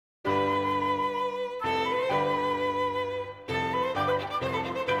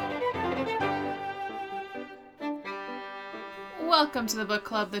Welcome to the book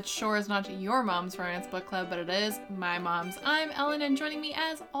club that sure is not your mom's romance book club, but it is my mom's. I'm Ellen, and joining me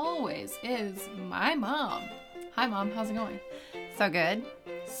as always is my mom. Hi, Mom. How's it going? So good.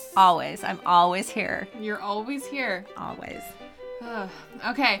 Always. I'm always here. You're always here. Always.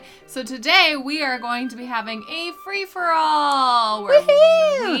 Okay, so today we are going to be having a free-for-all where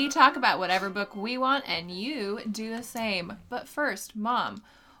Woohoo! we talk about whatever book we want and you do the same. But first, Mom,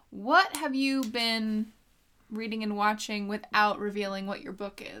 what have you been reading and watching without revealing what your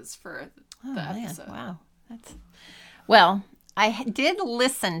book is for the episode? Wow. Well, I did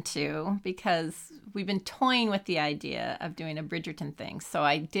listen to, because we've been toying with the idea of doing a Bridgerton thing, so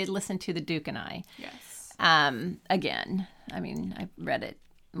I did listen to The Duke and I. Yes. Again. I mean, I've read it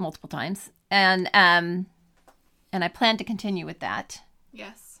multiple times. And I plan to continue with that.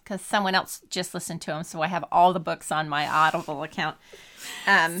 Yes. Because someone else just listened to them, so I have all the books on my Audible account.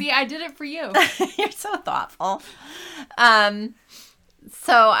 See, I did it for you. You're so thoughtful.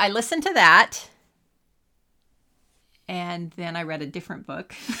 So I listened to that. And then I read a different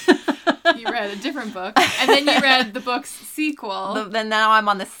book. You read a different book. And then you read the book's sequel. Then now I'm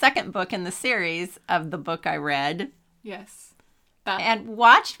on the second book in the series of the book I read. Yes. And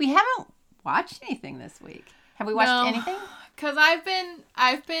watched. We haven't watched anything this week. Have we watched anything? Because I've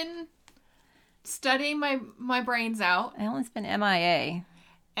been studying my brains out. Ellen's been MIA.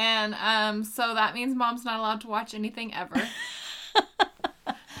 And so that means Mom's not allowed to watch anything ever.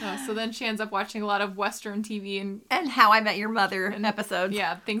 So then she ends up watching a lot of Western TV and How I Met Your Mother episodes.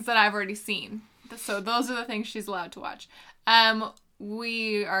 Yeah, things that I've already seen. So those are the things she's allowed to watch.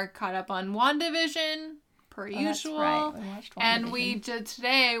 We are caught up on WandaVision, per usual. That's right. We watched WandaVision. And we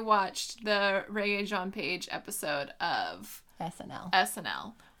today watched the Regé-Jean Page episode of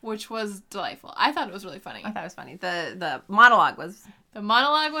SNL, which was delightful. I thought it was really funny. I thought it was funny. The monologue was... The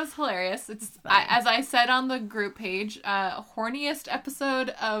monologue was hilarious. It's as I said on the group page, horniest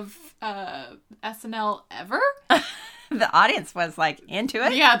episode of SNL ever. The audience was like into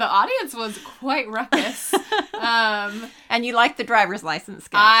it. Yeah, the audience was quite ruckus. And you liked the driver's license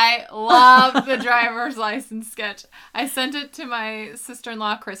sketch. I love the driver's license sketch. I sent it to my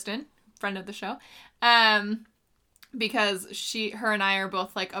sister-in-law, Kristen, friend of the show. Because her and I are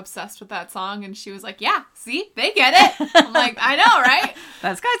both like obsessed with that song, and she was like, "Yeah, see, they get it." I'm like, "I know, right?"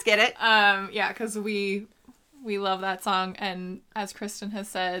 Those guys get it. Yeah, because we love that song, and as Kristen has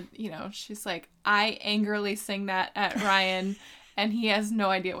said, she's like, "I angrily sing that at Ryan, and he has no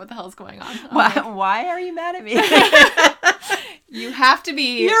idea what the hell's going on." Why are you mad at me? You have to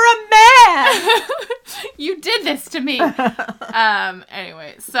be. You're a man. You did this to me.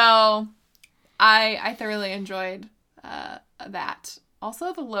 Anyway, so I thoroughly enjoyed that.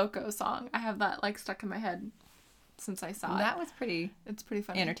 Also, the Loco song. I have that like stuck in my head since I saw it. That was pretty. It's pretty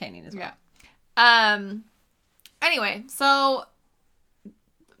funny, entertaining as well. Yeah. Anyway, so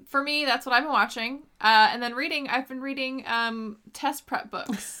for me, that's what I've been watching. And then reading. I've been reading test prep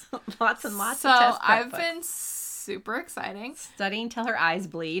books. Lots and lots of test prep books. So I've been super exciting. Studying till her eyes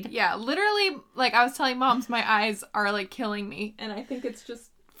bleed. Yeah, literally. Like I was telling Moms, my eyes are like killing me, and I think it's just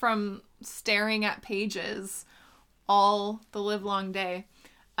from staring at pages all the livelong day.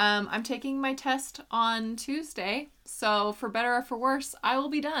 I'm taking my test on Tuesday, so for better or for worse, I will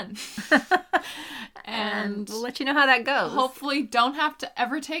be done. And we'll let you know how that goes. Hopefully don't have to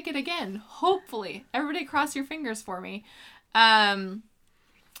ever take it again. Hopefully. Everybody cross your fingers for me. So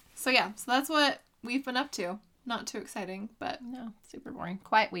that's what we've been up to. Not too exciting, but... No, super boring.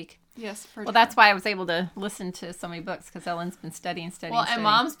 Quiet week. Yes, for Well, that's why I was able to listen to so many books, because Ellen's been studying. Well, and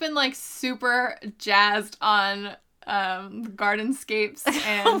Mom's been, like, super jazzed on Gardenscapes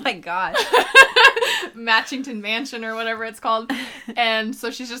and... Oh, my God. Matchington Mansion or whatever it's called. And so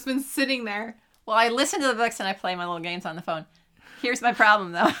she's just been sitting there. Well, I listen to the books and I play my little games on the phone. Here's my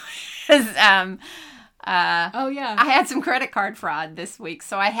problem, though. Is, oh, yeah. I had some credit card fraud this week,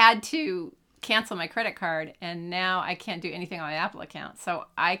 so I had to cancel my credit card, and now I can't do anything on my Apple account, so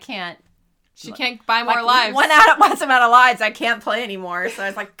I can't. She can't buy more lives. Once I'm out of lives, I can't play anymore. So I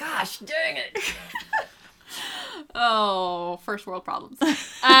was like, "Gosh, dang it!" Oh, first world problems.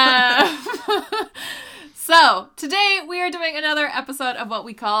 So today we are doing another episode of what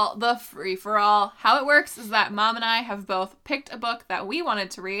we call the free for all. How it works is that Mom and I have both picked a book that we wanted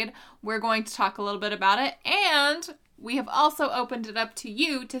to read. We're going to talk a little bit about it, and we have also opened it up to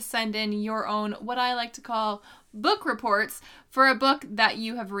you to send in your own, what I like to call, book reports for a book that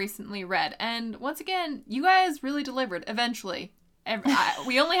you have recently read. And once again, you guys really delivered eventually.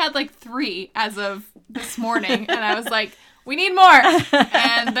 We only had like 3 as of this morning, and I was like, we need more.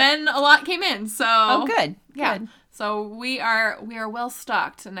 And then a lot came in. So oh, good. Yeah. Good. So we are well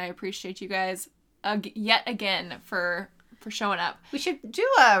stocked, and I appreciate you guys yet again for for showing up. We should do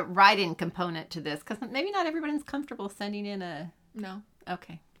a write-in component to this because maybe not everyone's comfortable sending in a... No.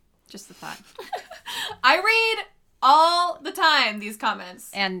 Okay. Just a thought. I read all the time these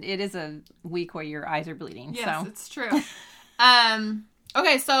comments. And it is a week where your eyes are bleeding. Yes, so. it's true.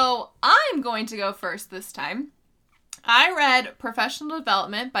 Okay, so I'm going to go first this time. I read Professional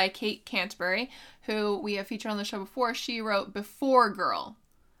Development by Kate Canterbury, who we have featured on the show before. She wrote Before Girl.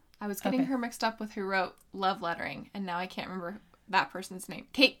 I was getting her mixed up with who wrote Love Lettering, and now I can't remember that person's name.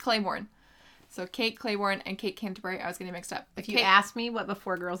 Kate Claiborne. So Kate Claiborne and Kate Canterbury, I was getting mixed up. If you ask me what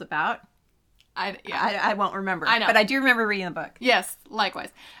Before Girl's about, I won't remember. I know. But I do remember reading the book. Yes, likewise.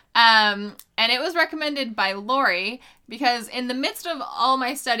 And it was recommended by Lori because in the midst of all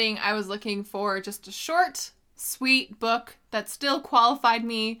my studying, I was looking for just a short, sweet book that still qualified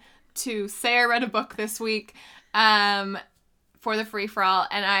me to say I read a book this week for the free-for-all.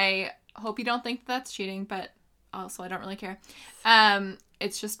 And I hope you don't think that's cheating, but also I don't really care.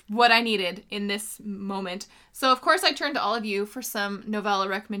 It's just what I needed in this moment. So, of course, I turned to all of you for some novella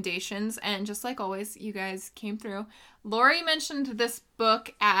recommendations. And just like always, you guys came through. Lori mentioned this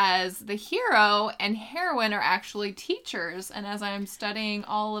book as the hero and heroine are actually teachers. And as I'm studying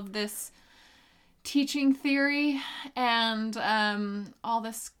all of this teaching theory and all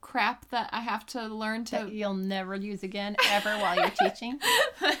this crap that I have to learn to... That you'll never use again, ever, while you're teaching.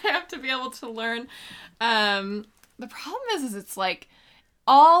 I have to be able to learn. The problem is it's like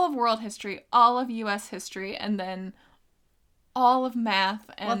all of world history, all of U.S. history, and then all of math.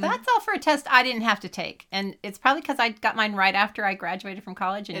 And well, that's all for a test I didn't have to take. And it's probably because I got mine right after I graduated from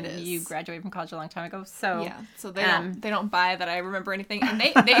college, and you graduated from college a long time ago. So yeah, so they don't buy that I remember anything, and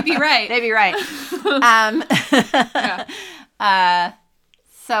they'd be right. They'd be right.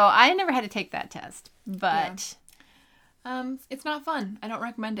 So I never had to take that test, but it's not fun. I don't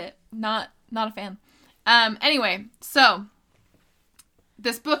recommend it. Not a fan. Anyway, so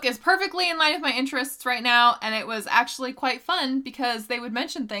this book is perfectly in line with my interests right now, and it was actually quite fun because they would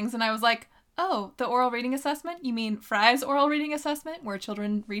mention things, and I was like, oh, the oral reading assessment? You mean Fry's oral reading assessment, where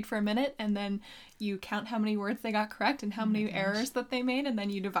children read for a minute, and then you count how many words they got correct and how many errors that they made, and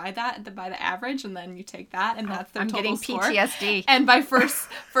then you divide that by the average, and then you take that, and that's their total score. I'm getting PTSD. And by first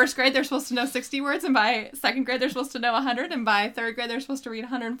grade, they're supposed to know 60 words, and by second grade, they're supposed to know 100, and by third grade, they're supposed to read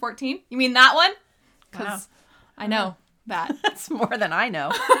 114. You mean that one? Because I know that. That's more than I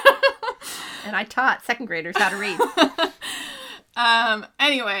know. And I taught second graders how to read.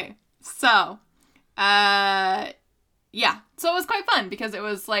 Anyway, so, yeah. So it was quite fun because it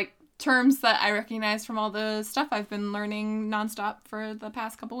was like terms that I recognized from all the stuff I've been learning nonstop for the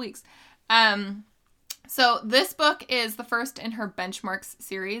past couple weeks. So this book is the first in her Benchmarks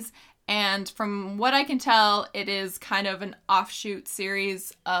series. And from what I can tell, it is kind of an offshoot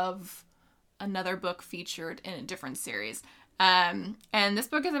series of another book featured in a different series. And this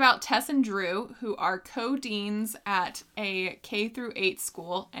book is about Tess and Drew, who are co-deans at a K-8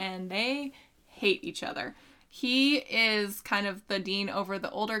 school, and they hate each other. He is kind of the dean over the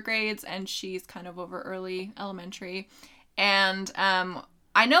older grades, and she's kind of over early elementary. And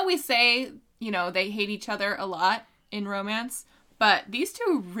I know we say, they hate each other a lot in romance, but these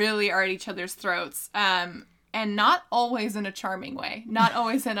two really are at each other's throats. And not always in a charming way. Not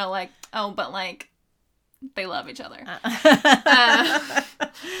always in a they love each other.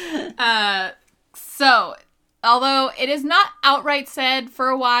 So, although it is not outright said for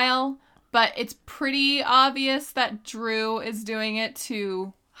a while, but it's pretty obvious that Drew is doing it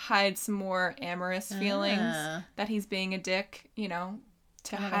to hide some more amorous feelings, that he's being a dick, to kind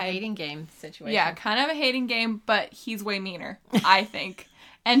hide. Of a hating game situation. Yeah, kind of a hating game, but he's way meaner, I think.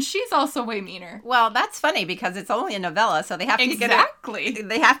 And she's also way meaner. Well, that's funny because it's only a novella, so they have to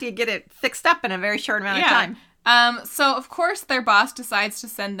get it fixed up in a very short amount of time. So, of course, their boss decides to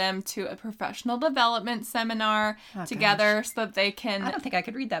send them to a professional development seminar together so that they can... I don't think I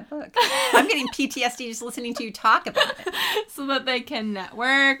could read that book. I'm getting PTSD just listening to you talk about it. So that they can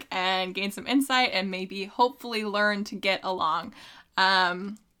network and gain some insight and maybe hopefully learn to get along.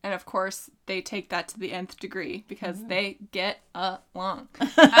 And of course, they take that to the nth degree because they get along.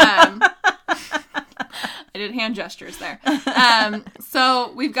 I did hand gestures there.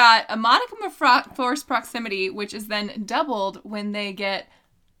 So we've got a modicum of forced proximity, which is then doubled when they get,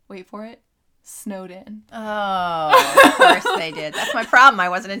 wait for it, snowed in. Oh, of course they did. That's my problem. I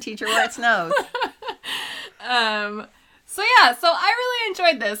wasn't a teacher where it snows. So yeah, so I really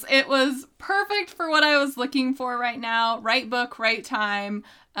enjoyed this. It was perfect for what I was looking for right now. Right book, right time.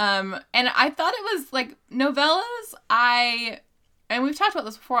 And I thought it was like novellas. And we've talked about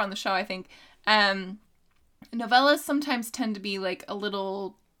this before on the show, I think. Novellas sometimes tend to be like a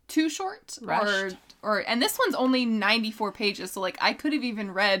little too short. Rushed. Or and this one's only 94 pages, so like I could have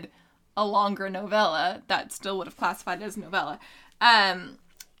even read a longer novella that still would have classified as novella.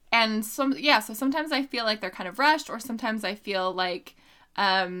 And so sometimes I feel like they're kind of rushed, or sometimes I feel like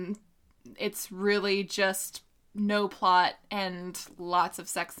it's really just no plot and lots of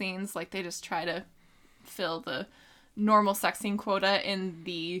sex scenes. Like they just try to fill the normal sex scene quota in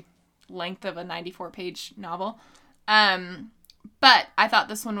the length of a 94-page novel. But I thought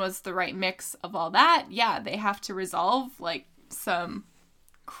this one was the right mix of all that. Yeah, they have to resolve like some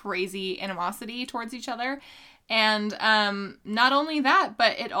crazy animosity towards each other. And not only that,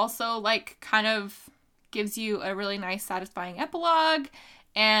 but it also like kind of gives you a really nice, satisfying epilogue.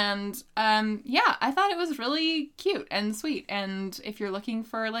 And I thought it was really cute and sweet. And if you're looking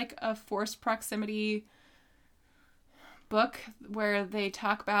for like a forced proximity book where they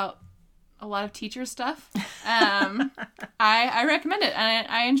talk about a lot of teacher stuff, I recommend it, and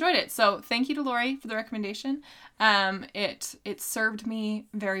I enjoyed it. So thank you to Lori for the recommendation. It served me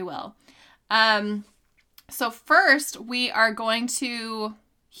very well. So first we are going to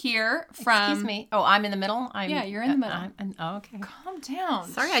hear from... Excuse me. Oh, I'm in the middle? Yeah, you're in the middle. Okay. Calm down.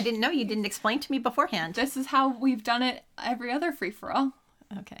 Sorry, I didn't know. You didn't explain to me beforehand. This is how we've done it every other free-for-all.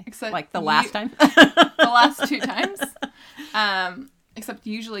 Okay. Except like the last time? The last 2 times. Except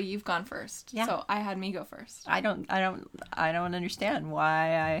usually you've gone first. Yeah. So I had me go first. I don't understand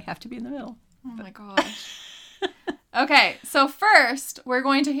why I have to be in the middle. Oh my gosh. Okay, so first we're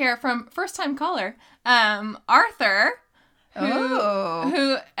going to hear from first-time caller, Arthur,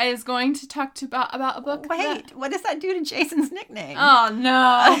 who is going to talk about a book. Wait, what does that do to Jason's nickname? Oh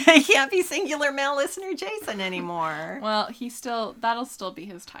no, he can't be singular male listener Jason anymore. Well, that'll still be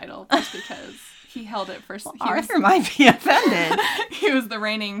his title just because he held it for. Well, Arthur might be offended. He was the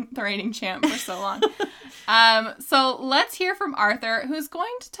reigning champ for so long. So let's hear from Arthur, who's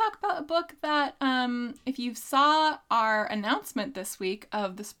going to talk about a book that, if you saw our announcement this week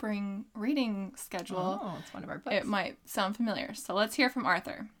of the spring reading schedule, it's one of our books. It might sound familiar. So let's hear from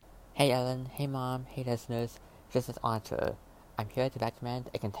Arthur. Hey Ellen, hey Mom, hey listeners, this is Arthur. I'm here to recommend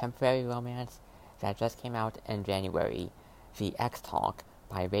a contemporary romance that just came out in January, The X-Talk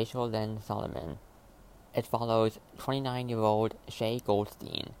by Rachel Lynn Solomon. It follows 29-year-old Shay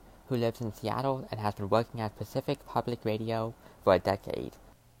Goldstein, who lives in Seattle and has been working at Pacific Public Radio for a decade,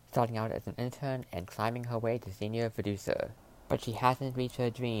 starting out as an intern and climbing her way to senior producer. But she hasn't reached her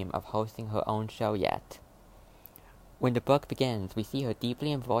dream of hosting her own show yet. When the book begins, we see her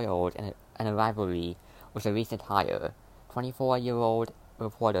deeply embroiled in a rivalry with a recent hire, 24-year-old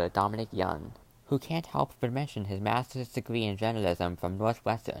reporter Dominic Young, who can't help but mention his master's degree in journalism from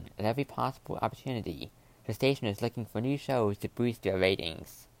Northwestern at every possible opportunity. The station is looking for new shows to boost their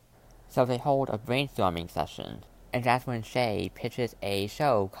ratings. So they hold a brainstorming session, and that's when Shay pitches a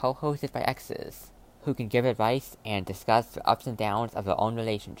show co-hosted by exes, who can give advice and discuss the ups and downs of their own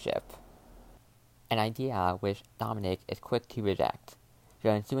relationship. An idea which Dominic is quick to reject.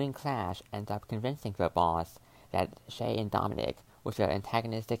 Their ensuing clash ends up convincing their boss that Shay and Dominic, with their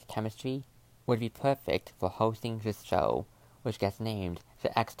antagonistic chemistry, would be perfect for hosting this show, which gets named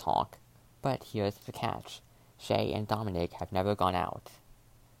The X-Talk. But here's the catch. Shay and Dominic have never gone out.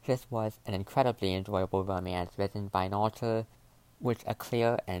 This was an incredibly enjoyable romance written by an author with a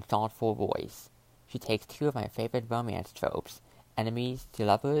clear and thoughtful voice. She takes 2 of my favorite romance tropes, enemies to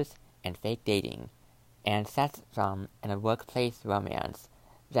lovers and fake dating, and sets them in a workplace romance,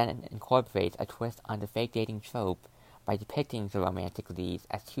 then incorporates a twist on the fake dating trope by depicting the romantic leads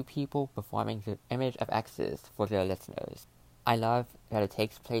as 2 people performing the image of exes for their listeners. I love that it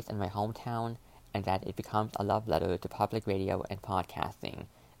takes place in my hometown and that it becomes a love letter to public radio and podcasting,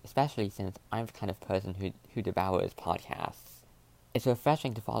 especially since I'm the kind of person who devours podcasts. It's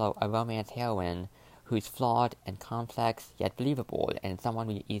refreshing to follow a romance heroine who's flawed and complex yet believable and someone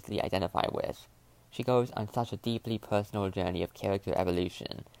we easily identify with. She goes on such a deeply personal journey of character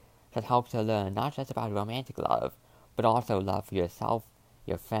evolution that helps her learn not just about romantic love, but also love for yourself,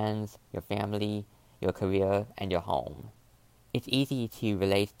 your friends, your family, your career, and your home. It's easy to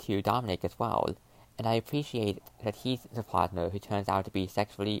relate to Dominic as well, and I appreciate that he's the partner who turns out to be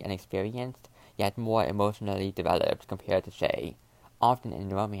sexually inexperienced, yet more emotionally developed compared to Shay. Often in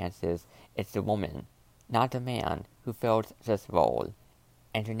romances, it's the woman, not the man, who fills this role,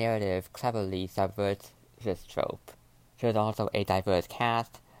 and the narrative cleverly subverts this trope. There's also a diverse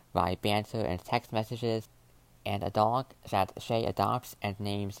cast, by banter and text messages, and a dog that Shay adopts and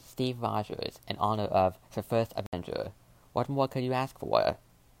names Steve Rogers in honor of the first Avenger. What more could you ask for?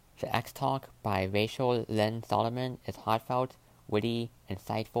 The X-Talk by Rachel Lynn Solomon is heartfelt, witty,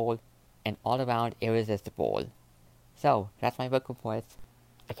 insightful, and all around irresistible. So, that's my book report.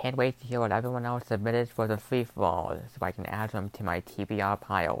 I can't wait to hear what everyone else submitted for the free-for-all so I can add them to my TBR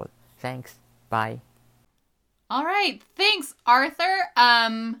pile. Thanks. Bye. All right. Thanks, Arthur.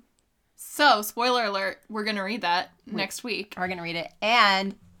 So, spoiler alert, we're going to read that next week. We're going to read it.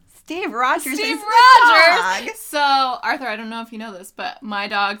 And Steve Rogers Steve is the Rogers! dog. So, Arthur, I don't know if you know this, but my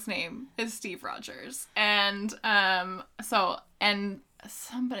dog's name is Steve Rogers. And,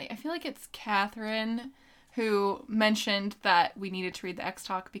 somebody, I feel like it's Catherine, who mentioned that we needed to read the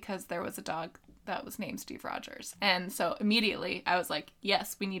X-Talk because there was a dog that was named Steve Rogers. And so immediately I was like,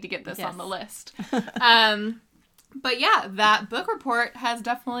 yes, we need to get this on the list. But yeah, that book report has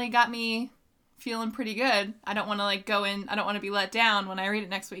definitely got me feeling pretty good. I don't want to I don't want to be let down when I read it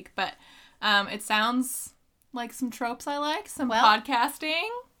next week, but it sounds like some tropes I like, some podcasting.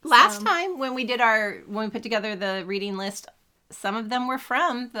 Last time when we put together the reading list, some of them were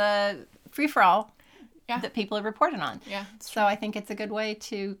from the free-for-all that people have reported on. Yeah. So I think it's a good way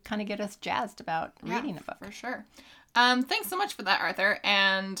to kind of get us jazzed about reading a book. For sure. Thanks so much for that, Arthur.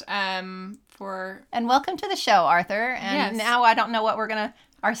 And And welcome to the show, Arthur. And now I don't know what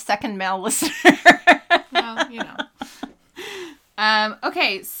our second male listener. Well, you know.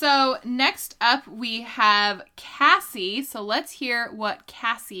 Okay, so next up we have Cassie. So let's hear what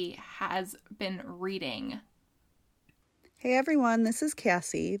Cassie has been reading. Hey everyone, this is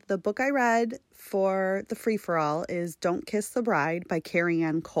Cassie. The book I read for the free-for-all is Don't Kiss the Bride by Carrie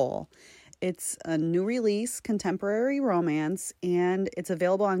Ann Cole. It's a new release contemporary romance, and it's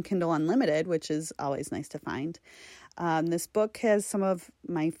available on Kindle Unlimited, which is always nice to find. This book has some of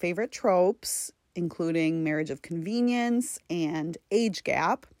my favorite tropes, including marriage of convenience and age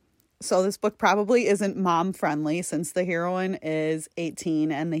gap. So this book probably isn't mom-friendly since the heroine is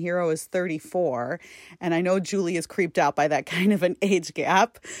 18 and the hero is 34. And I know Julie is creeped out by that kind of an age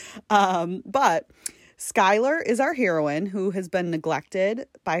gap. But Skylar is our heroine who has been neglected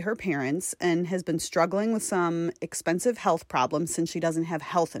by her parents and has been struggling with some expensive health problems since she doesn't have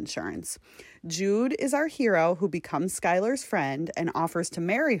health insurance. Jude is our hero who becomes Skylar's friend and offers to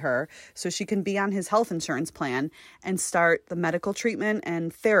marry her so she can be on his health insurance plan and start the medical treatment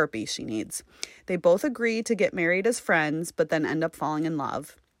and therapy she needs. They both agree to get married as friends, but then end up falling in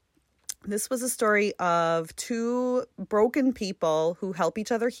love. This was a story of two broken people who help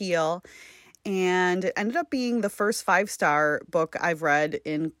each other heal, and it ended up being the first 5-star book I've read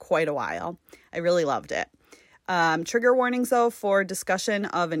in quite a while. I really loved it. Trigger warnings, though, for discussion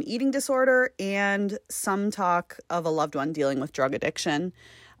of an eating disorder and some talk of a loved one dealing with drug addiction.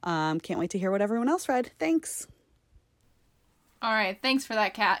 Can't wait to hear what everyone else read. Thanks. All right, thanks for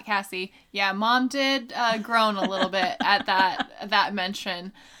that, Cassie. Yeah, Mom did groan a little bit at that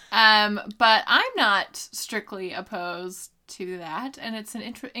mention, but I'm not strictly opposed to that, and it's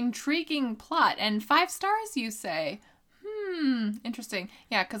an intriguing plot. And 5 stars, you say? Interesting.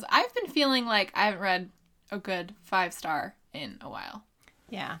 Yeah, because I've been feeling like I haven't read a good 5-star in a while.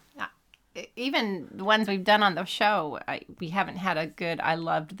 Yeah. Even the ones we've done on the show, we haven't had a good I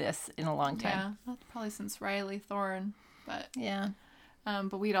loved this in a long time. Yeah, that's probably since Riley Thorne, but yeah.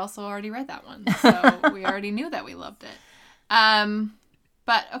 But we'd also already read that one, so we already knew that we loved it.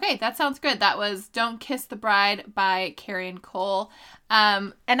 But okay, that sounds good. That was Don't Kiss the Bride by Carrie Ann Cole.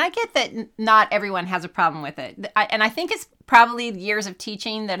 And I get that not everyone has a problem with it. And I think it's probably the years of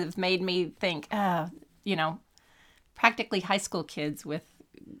teaching that have made me think, practically high school kids with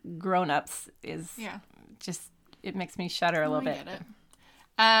grown-ups is just, it makes me shudder a little bit. I get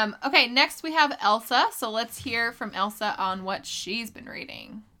it. Okay, next we have Elsa. So let's hear from Elsa on what she's been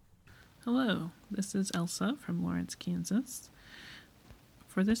reading. Hello, this is Elsa from Lawrence, Kansas.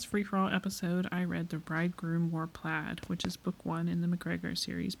 For this free-for-all episode, I read The Bridegroom Wore Plaid, which is book 1 in the McGregor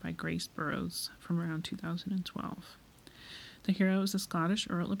series by Grace Burrows from around 2012. The hero is a Scottish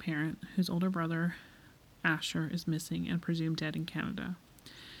Earl apparent whose older brother, Asher, is missing and presumed dead in Canada.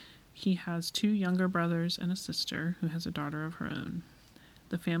 He has 2 younger brothers and a sister who has a daughter of her own.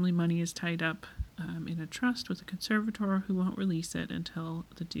 The family money is tied up in a trust with a conservator who won't release it until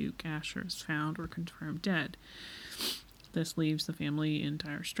the Duke, Asher, is found or confirmed dead. This leaves the family in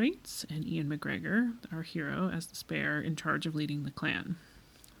dire straits, and Ian McGregor, our hero, as the spare, in charge of leading the clan.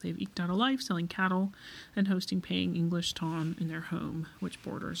 They've eked out a life selling cattle and hosting paying English ton in their home, which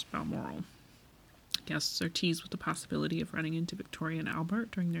borders Balmoral. Guests are teased with the possibility of running into Victoria and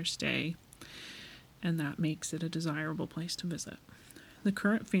Albert during their stay, and that makes it a desirable place to visit. The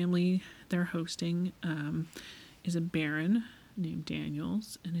current family they're hosting is a baron named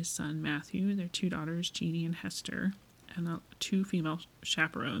Daniels and his son Matthew, their 2 daughters, Jeannie and Hester, and 2 female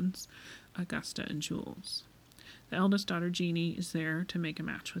chaperones, Augusta and Jules. The eldest daughter, Jeannie, is there to make a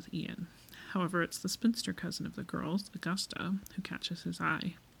match with Ian. However, it's the spinster cousin of the girls, Augusta, who catches his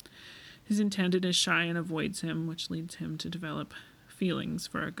eye. His intended is shy and avoids him, which leads him to develop feelings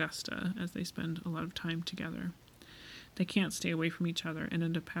for Augusta as they spend a lot of time together. They can't stay away from each other and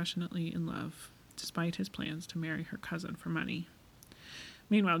end up passionately in love, despite his plans to marry her cousin for money.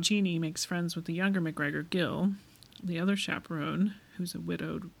 Meanwhile, Jeannie makes friends with the younger McGregor, Gil, the other chaperone, who's a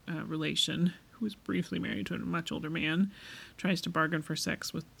widowed relation, who was briefly married to a much older man, tries to bargain for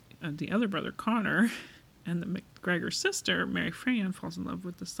sex with the other brother, Connor, and the McGregor sister, Mary Fran, falls in love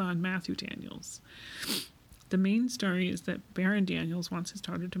with the son, Matthew Daniels. The main story is that Baron Daniels wants his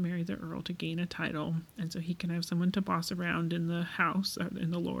daughter to marry the Earl to gain a title, and so he can have someone to boss around in the house,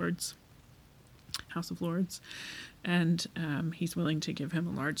 in the Lords, House of Lords, and he's willing to give him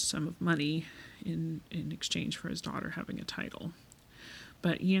a large sum of money in exchange for his daughter having a title.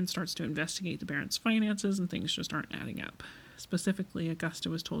 But Ian starts to investigate the Baron's finances, and things just aren't adding up. Specifically,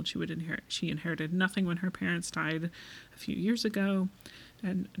 Augusta was told she inherited nothing when her parents died a few years ago,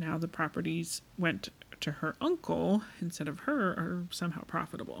 and now the properties went to her uncle instead of her are somehow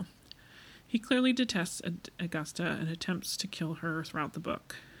profitable. He clearly detests Augusta and attempts to kill her throughout the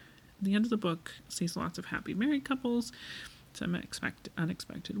book. The end of the book sees lots of happy married couples, some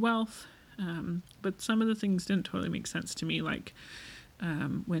unexpected wealth, but some of the things didn't totally make sense to me, like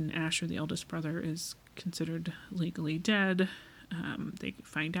when Asher, the eldest brother, is considered legally dead. They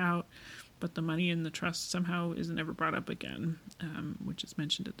find out, but the money in the trust somehow isn't ever brought up again, which is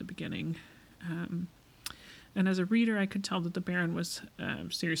mentioned at the beginning. And as a reader, I could tell that the Baron was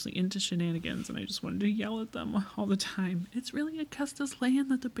seriously into shenanigans, and I just wanted to yell at them all the time. It's really Augusta's land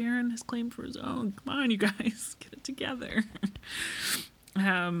that the Baron has claimed for his own. Come on, you guys, get it together.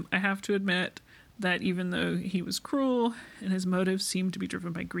 I have to admit that even though he was cruel and his motives seemed to be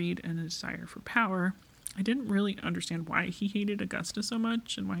driven by greed and a desire for power, I didn't really understand why he hated Augusta so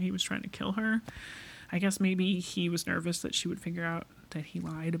much and why he was trying to kill her. I guess maybe he was nervous that she would figure out that he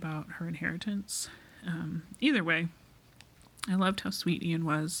lied about her inheritance. Either way, I loved how sweet Ian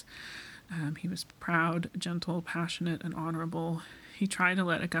was. He was proud, gentle, passionate, and honorable. He tried to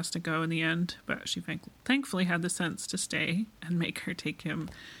let Augusta go in the end, but she thankfully had the sense to stay and make her take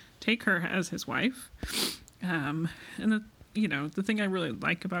her as his wife. And the thing I really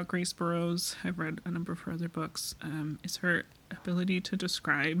like about Grace Burrows, I've read a number of her other books, is her ability to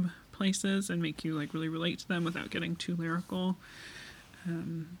describe places and make you really relate to them without getting too lyrical.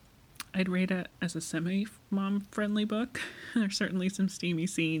 I'd rate it as a semi-mom friendly book. There's certainly some steamy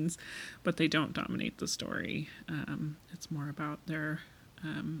scenes, but they don't dominate the story. It's more about their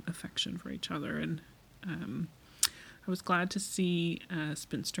affection for each other, and I was glad to see a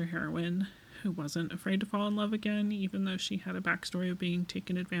spinster heroine who wasn't afraid to fall in love again, even though she had a backstory of being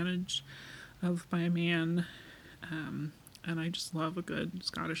taken advantage of by a man. And I just love a good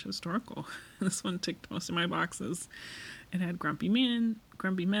Scottish historical. This one ticked most of my boxes. It had grumpy men,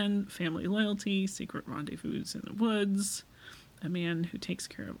 family loyalty, secret rendezvous in the woods, a man who takes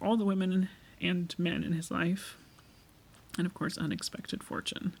care of all the women and men in his life, and of course, unexpected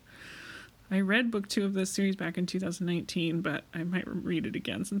fortune. I read book 2 of this series back in 2019, but I might read it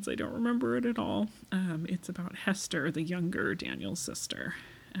again since I don't remember it at all. It's about Hester, the younger Daniel's sister,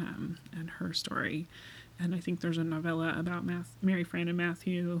 and her story. And I think there's a novella about Mary Fran and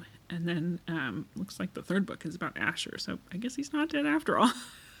Matthew, and then looks like the third book is about Asher, so I guess he's not dead after all.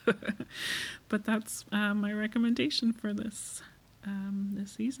 But that's my recommendation for this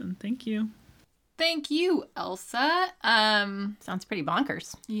season. Thank you. Thank you, Elsa. Sounds pretty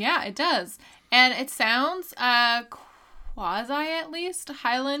bonkers. Yeah, it does. And it sounds quasi, at least,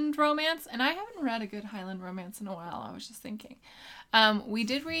 Highland romance. And I haven't read a good Highland romance in a while, I was just thinking. We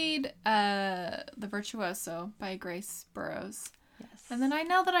did read The Virtuoso by Grace Burrows. Yes. And then I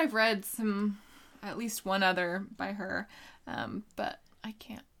know that I've read at least one other by her, but I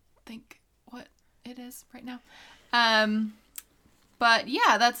can't think what it is right now. But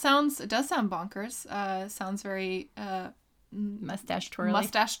yeah, it does sound bonkers. Sounds very, Mustache twirly.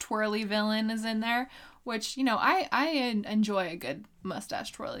 Mustache twirly villain is in there, which, I enjoy a good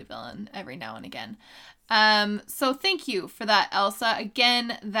mustache twirly villain every now and again. So thank you for that, Elsa.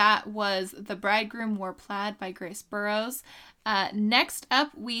 Again, that was The Bridegroom Wore Plaid by Grace Burrows. Next up,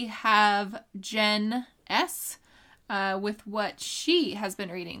 we have Jen S. With what she has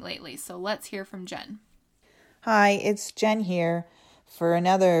been reading lately. So let's hear from Jen. Hi, it's Jen here for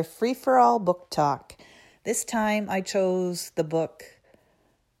another free-for-all book talk. This time I chose the book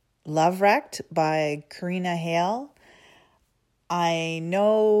Love Wrecked by Karina Hale. I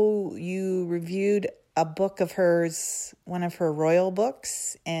know you reviewed a book of hers, one of her royal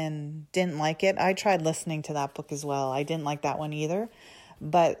books, and didn't like it. I tried listening to that book as well. I didn't like that one either.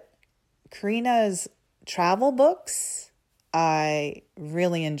 But Karina's travel books, I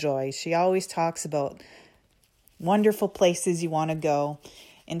really enjoy. She always talks about wonderful places you want to go.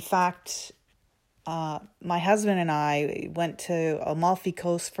 In fact, my husband and I went to Amalfi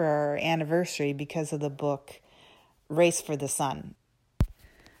Coast for our anniversary because of the book Race for the Sun.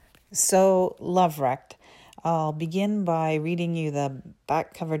 So, Love Wrecked. I'll begin by reading you the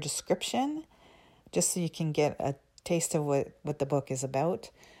back cover description, just so you can get a taste of what the book is about.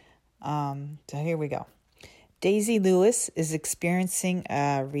 So here we go. Daisy Lewis is experiencing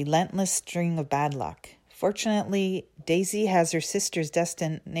a relentless string of bad luck. Fortunately, Daisy has her sister's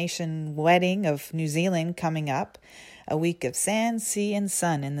destination wedding of New Zealand coming up, a week of sand, sea, and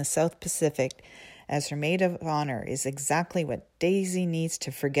sun in the South Pacific, as her maid of honor is exactly what Daisy needs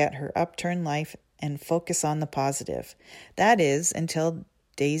to forget her upturned life and focus on the positive. That is, until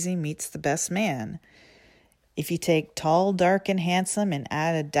Daisy meets the best man. If you take tall, dark, and handsome and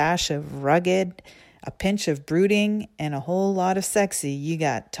add a dash of rugged, a pinch of brooding, and a whole lot of sexy, you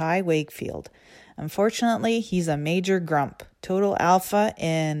got Ty Wakefield. Unfortunately, he's a major grump, total alpha,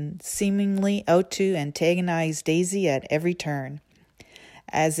 and seemingly out to antagonize Daisy at every turn.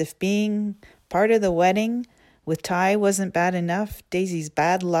 As if being part of the wedding with Ty wasn't bad enough, Daisy's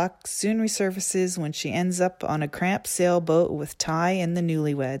bad luck soon resurfaces when she ends up on a cramped sailboat with Ty and the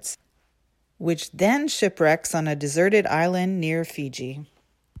newlyweds, which then shipwrecks on a deserted island near Fiji.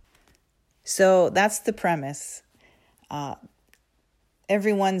 So that's the premise.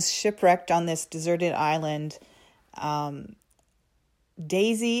 Everyone's shipwrecked on this deserted island.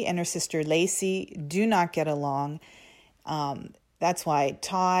 Daisy and her sister Lacey do not get along. That's why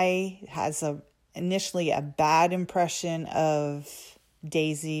Ty has initially a bad impression of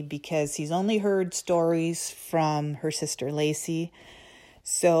Daisy because he's only heard stories from her sister Lacey.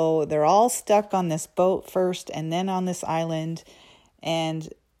 So they're all stuck on this boat first and then on this island,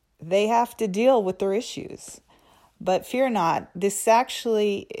 and they have to deal with their issues. But fear not, this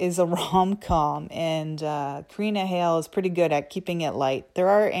actually is a rom-com, and Karina Hale is pretty good at keeping it light. There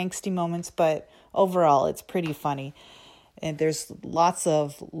are angsty moments, but overall it's pretty funny. And there's lots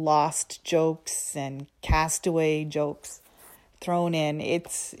of lost jokes and castaway jokes thrown in.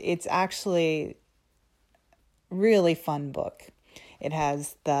 It's actually really fun book. It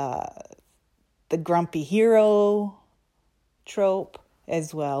has the grumpy hero trope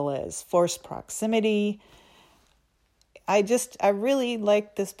as well as forced proximity. I really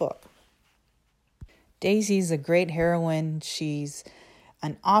like this book. Daisy's a great heroine. She's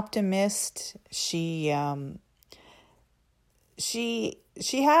an optimist. She has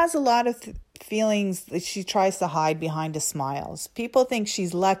a lot of feelings that she tries to hide behind a smile. People think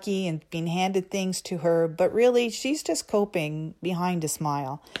she's lucky and being handed things to her, but really she's just coping behind a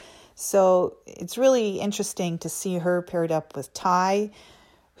smile. So it's really interesting to see her paired up with Ty,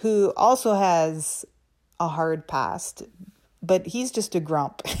 who also has a hard past, but he's just a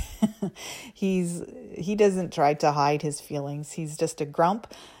grump. He doesn't try to hide his feelings. He's just a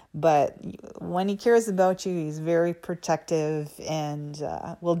grump. But when he cares about you, he's very protective and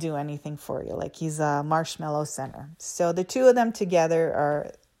will do anything for you. Like he's a marshmallow center. So the two of them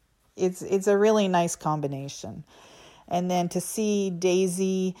together it's a really nice combination. And then to see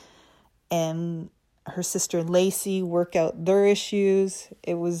Daisy and her sister Lacey work out their issues,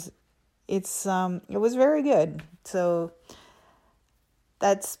 it was very good. So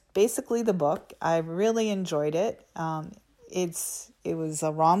that's basically the book. I really enjoyed it. It was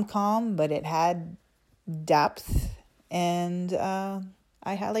a rom-com, but it had depth, and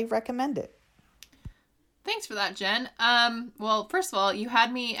I highly recommend it. Thanks for that, Jen. Well, first of all, you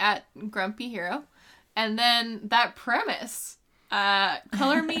had me at Grumpy Hero, and then that premise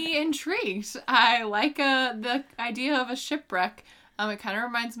color me intrigued. I like the idea of a shipwreck. It kind of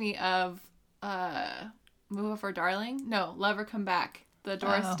reminds me of Move Over Darling. No, Love or Come Back, the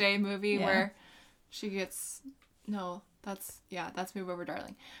Doris Day movie where she gets that's Move Over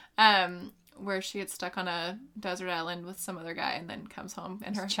Darling. Where she gets stuck on a desert island with some other guy and then comes home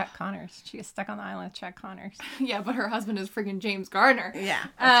and It's Chuck Connors. She gets stuck on the island with Chuck Connors. Yeah, but her husband is freaking James Garner. Yeah,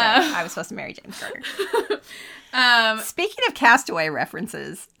 that's right. I was supposed to marry James Garner. Speaking of Castaway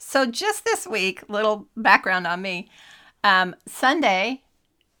references, so just this week, little background on me. Sunday,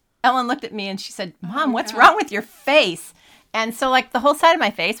 Ellen looked at me and she said, "Mom, what's wrong with your face?" And so the whole side of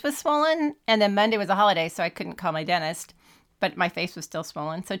my face was swollen, and then Monday was a holiday, so I couldn't call my dentist, but my face was still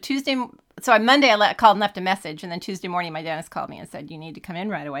swollen. So on Monday I called and left a message, and then Tuesday morning my dentist called me and said, "You need to come in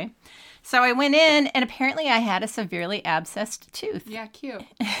right away." So I went in, and apparently I had a severely abscessed tooth. Yeah, cute.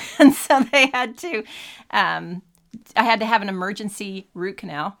 And so they had to, I had to have an emergency root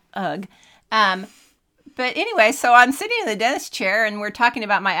canal. Ugh. But anyway, so I'm sitting in the dentist chair and we're talking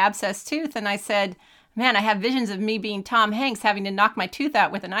about my abscessed tooth. And I said, man, I have visions of me being Tom Hanks having to knock my tooth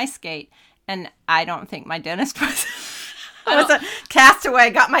out with an ice skate. And I don't think my dentist was a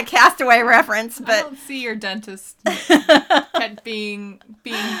Castaway, got my Castaway reference. But I don't see your dentist being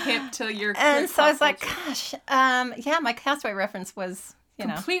hip to your And so I was like, gosh, yeah, my Castaway reference was,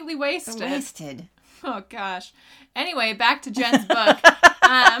 completely wasted. Wasted. Oh, gosh. Anyway, back to Jen's book.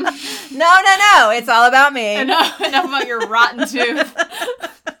 No, it's all about me. Enough about your rotten tooth.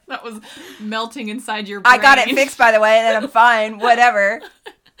 That was melting inside your brain. I got it fixed, by the way, and I'm fine. Whatever.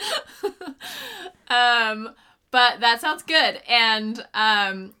 But that sounds good. And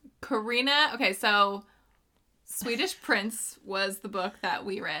Karina, okay, so Swedish Prince was the book that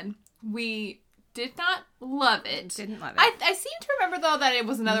we read. We did not love it. Didn't love it. I seem to remember, though, that it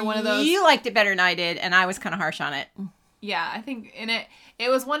was another one of those. You liked it better than I did, and I was kind of harsh on it. Yeah, I think it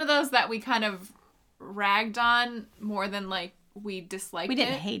was one of those that we kind of ragged on more than, like, we disliked it. We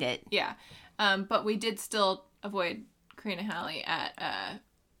didn't hate it. Yeah. But we did still avoid Karina Halley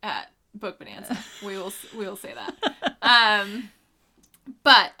at Book Bonanza. We will say that.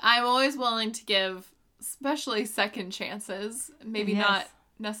 But I'm always willing to give, especially second chances, maybe not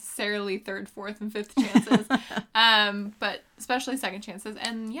necessarily third, fourth, and fifth chances, but especially second chances.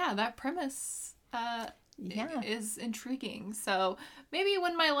 And yeah, that premise is intriguing. So maybe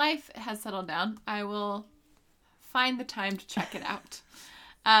when my life has settled down, I will find the time to check it out.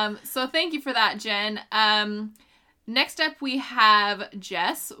 So thank you for that, Jen. Next up, we have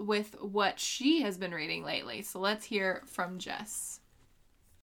Jess with what she has been reading lately. So let's hear from Jess.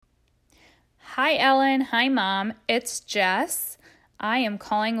 Hi, Ellen. Hi, Mom. It's Jess. I am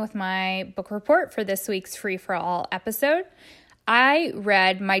calling with my book report for this week's Free for All episode. I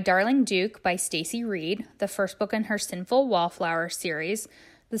read My Darling Duke by Stacy Reed, the first book in her Sinful Wallflower series.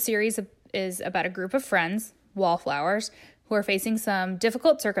 The series is about a group of friends, wallflowers, who are facing some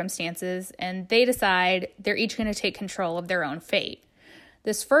difficult circumstances, and they decide they're each going to take control of their own fate.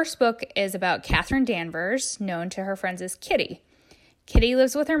 This first book is about Catherine Danvers, known to her friends as Kitty. Kitty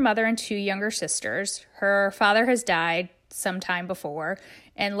lives with her mother and two younger sisters. Her father has died some time before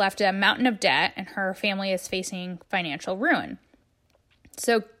and left a mountain of debt, and her family is facing financial ruin.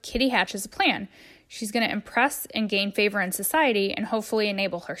 So Kitty hatches a plan. She's going to impress and gain favor in society and hopefully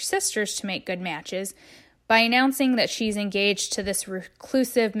enable her sisters to make good matches by announcing that she's engaged to this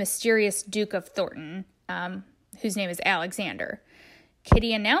reclusive, mysterious Duke of Thornton, whose name is Alexander.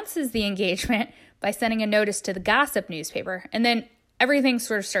 Kitty announces the engagement by sending a notice to the gossip newspaper, and then everything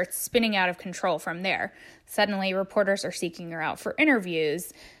sort of starts spinning out of control from there. Suddenly, reporters are seeking her out for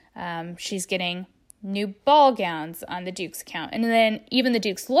interviews. She's getting new ball gowns on the Duke's account. And then even the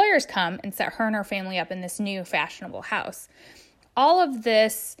Duke's lawyers come and set her and her family up in this new fashionable house. All of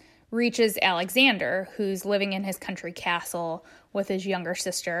this reaches Alexander, who's living in his country castle with his younger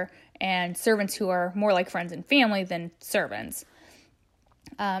sister and servants who are more like friends and family than servants.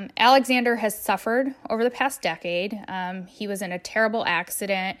 Alexander has suffered over the past decade. He was in a terrible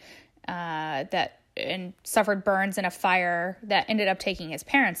accident and suffered burns in a fire that ended up taking his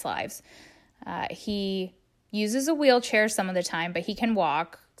parents' lives. He uses a wheelchair some of the time, but he can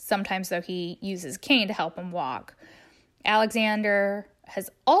walk. Sometimes, though, he uses a cane to help him walk. Alexander has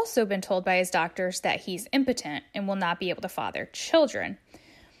also been told by his doctors that he's impotent and will not be able to father children.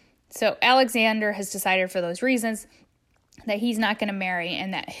 So Alexander has decided for those reasons that he's not going to marry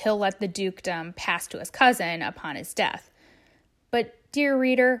and that he'll let the dukedom pass to his cousin upon his death. But, dear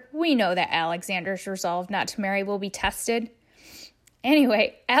reader, we know that Alexander's resolve not to marry will be tested.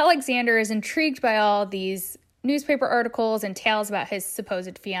 Anyway, Alexander is intrigued by all these newspaper articles and tales about his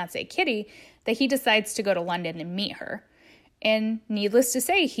supposed fiancée, Kitty, that he decides to go to London and meet her. And needless to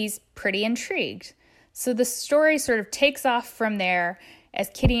say, he's pretty intrigued. So the story sort of takes off from there as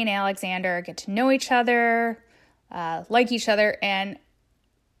Kitty and Alexander get to know each other, like each other, and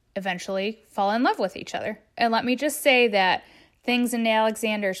eventually fall in love with each other. And let me just say that things in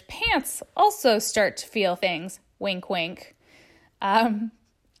Alexander's pants also start to feel things. Wink, wink.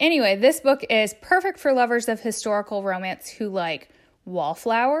 Anyway, this book is perfect for lovers of historical romance who like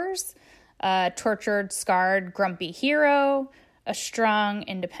wallflowers, a tortured, scarred, grumpy hero, a strong,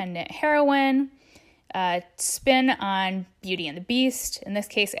 independent heroine, a spin on Beauty and the Beast. In this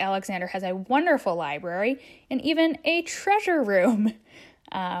case, Alexander has a wonderful library and even a treasure room.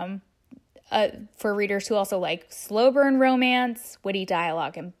 For readers who also like slow burn romance, witty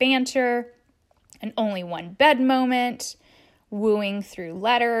dialogue and banter, an only one bed moment, wooing through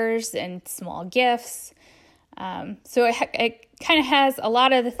letters and small gifts. So it kind of has a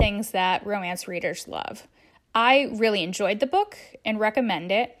lot of the things that romance readers love. I really enjoyed the book and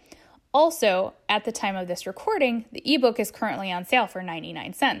recommend it. Also, at the time of this recording, the ebook is currently on sale for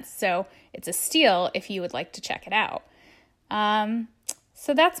 99 cents, so it's a steal if you would like to check it out.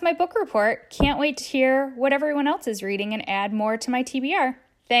 So that's my book report. Can't wait to hear what everyone else is reading and add more to my TBR.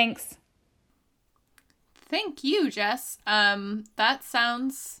 Thanks. Thank you, Jess. That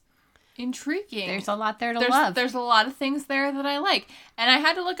sounds intriguing. There's a lot there to love. There's a lot of things there that I like. And I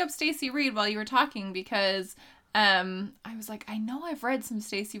had to look up Stacy Reid while you were talking because I was like, I know I've read some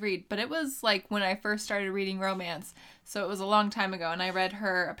Stacy Reid, but it was like when I first started reading romance. So it was a long time ago. And I read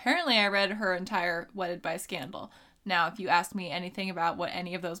her entire Wedded by Scandal. Now, if you asked me anything about what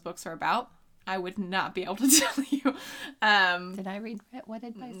any of those books are about, I would not be able to tell you. Did I read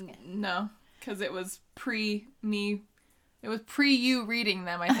Wedded by Scandal? No, because it was pre-me. It was pre-you reading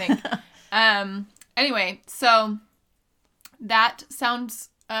them, I think. Anyway, so that sounds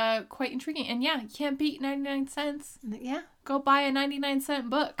quite intriguing. And yeah, you can't beat 99 cents. Yeah. Go buy a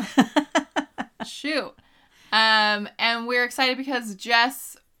 99-cent book. Shoot. And we're excited because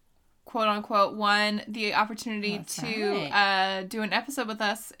Jess, quote unquote, won the opportunity to do an episode with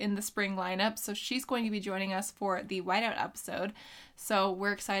us in the spring lineup. So she's going to be joining us for the Whiteout episode. So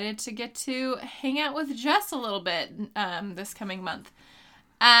we're excited to get to hang out with Jess a little bit this coming month.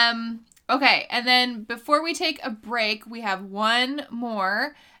 Okay, and then before we take a break, we have one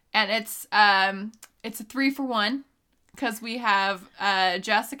more, and it's a 3-for-1 because we have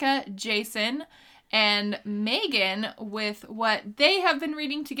Jessica, Jason, and Megan with what they have been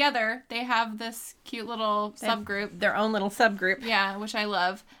reading together. They have this cute little subgroup. Their own little subgroup. Yeah, which I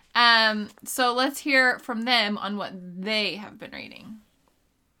love. So let's hear from them on what they have been reading.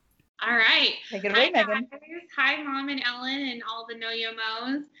 All right. Take it away, Megan. Guys. Hi, Mom and Ellen and all the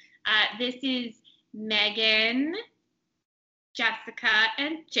Know-Yo-Mos. This is Megan, Jessica,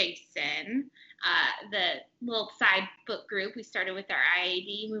 and Jason. The little side book group. We started with our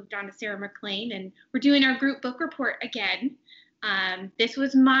IAD, moved on to Sarah McLean, and we're doing our group book report again. This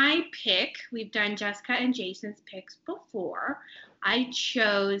was my pick. We've done Jessica and Jason's picks before. I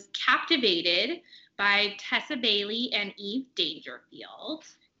chose Captivated by Tessa Bailey and Eve Dangerfield.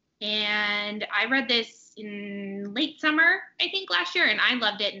 And I read this in late summer, I think, last year, and I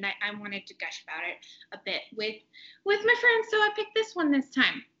loved it, and I wanted to gush about it a bit with my friends, so I picked this one this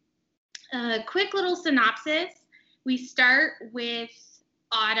time. Quick little synopsis. We start with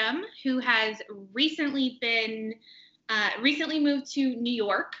Autumn, who has recently moved to New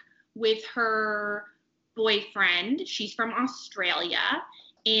York with her boyfriend. She's from Australia,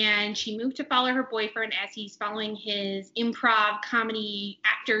 and she moved to follow her boyfriend as he's following his improv comedy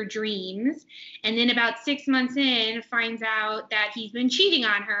actor dreams. And then about 6 months in, finds out that he's been cheating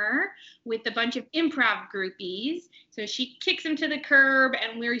on her with a bunch of improv groupies. So she kicks him to the curb,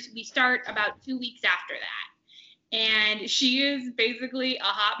 and we start about 2 weeks after that. And she is basically a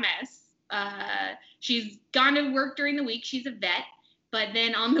hot mess. She's gone to work during the week. She's a vet. But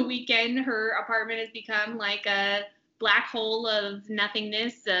then on the weekend, her apartment has become like a black hole of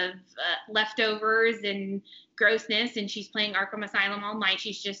nothingness, of leftovers and grossness, and she's playing Arkham Asylum all night.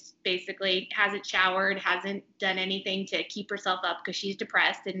 She's just basically hasn't showered, hasn't done anything to keep herself up because she's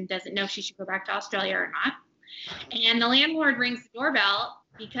depressed and doesn't know if she should go back to Australia or not. And the landlord rings the doorbell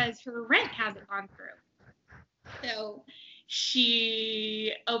because her rent hasn't gone through. So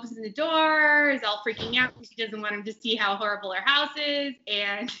she opens the door, is all freaking out because she doesn't want him to see how horrible her house is,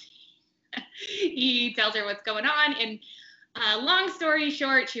 and he tells her what's going on. And long story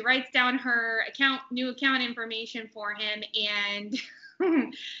short, she writes down her new account information for him, and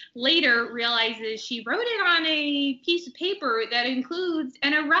later realizes she wrote it on a piece of paper that includes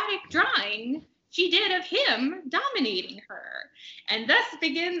an erotic drawing she did of him dominating her. And thus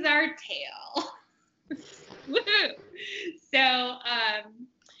begins our tale. So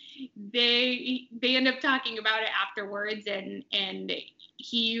they end up talking about it afterwards, and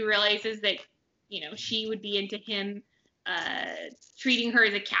he realizes that, she would be into him treating her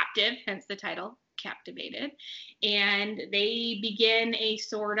as a captive, hence the title, Captivated. And they begin a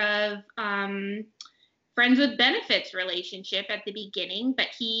sort of friends with benefits relationship at the beginning, but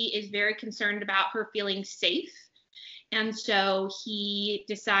he is very concerned about her feeling safe. And so he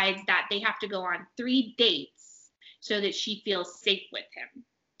decides that they have to go on 3 dates so that she feels safe with him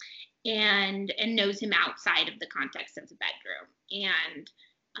and knows him outside of the context of the bedroom. And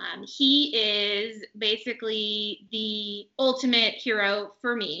he is basically the ultimate hero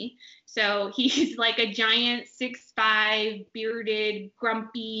for me. So he's like a giant 6'5", bearded,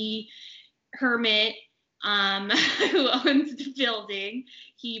 grumpy hermit who owns the building.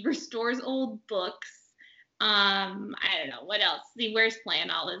 He restores old books. I don't know what else. The worst plan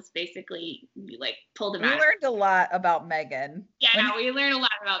all is basically we like pulled him We out. learned a lot about Megan. Yeah, we learned a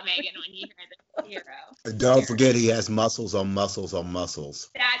lot about Megan when you heard the hero. And don't forget, he has muscles on muscles on muscles.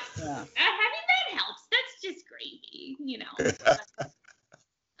 That's Yeah. I mean that helps. That's just gravy, you know.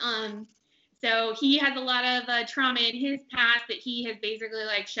 So he has a lot of trauma in his past that he has basically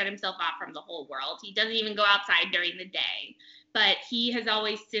like shut himself off from the whole world. He doesn't even go outside during the day. But he has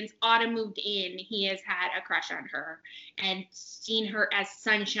always, since Autumn moved in, he has had a crush on her and seen her as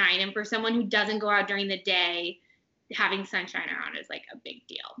sunshine. And for someone who doesn't go out during the day, having sunshine around is like a big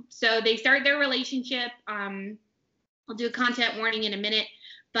deal. So they start their relationship. I'll do a content warning in a minute,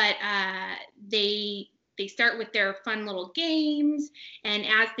 but they start with their fun little games, and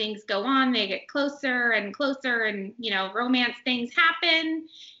as things go on, they get closer and closer, and you know, romance things happen.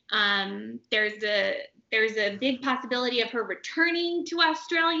 There's a big possibility of her returning to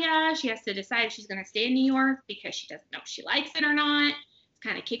Australia. She has to decide if she's going to stay in New York because she doesn't know if she likes it or not. It's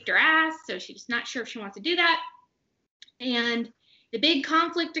kind of kicked her ass, so she's not sure if she wants to do that. And the big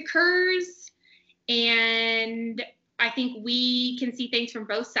conflict occurs, and I think we can see things from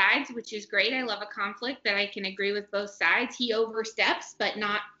both sides, which is great. I love a conflict that I can agree with both sides. He oversteps, but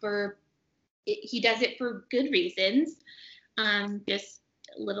he does it for good reasons, just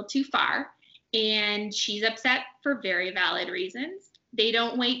a little too far. And she's upset for very valid reasons. They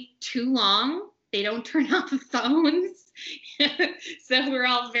don't wait too long. They don't turn off the phones. So we're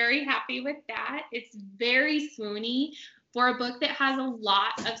all very happy with that. It's very swoony. For a book that has a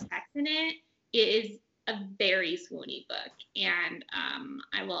lot of sex in it, it is a very swoony book. And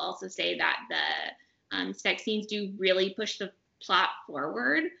I will also say that the sex scenes do really push the plot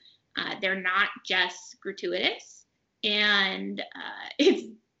forward. They're not just gratuitous. And it's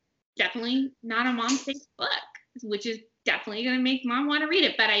definitely not a mom safe book, which is definitely going to make mom want to read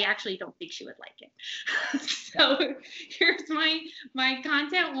it, but I actually don't think she would like it. So here's my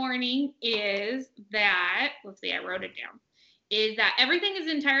content warning is that, let's see, I wrote it down, is that everything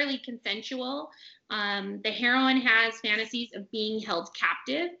is entirely consensual. The heroine has fantasies of being held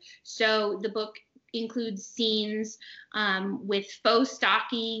captive. So the book includes scenes with faux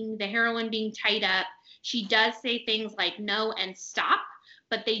stalking, the heroine being tied up. She does say things like no and stop,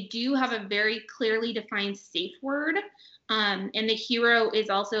 but they do have a very clearly defined safe word. And the hero is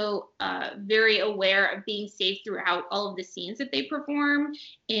also very aware of being safe throughout all of the scenes that they perform,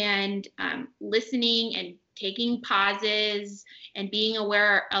 and listening and taking pauses and being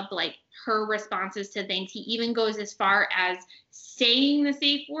aware of like her responses to things. He even goes as far as saying the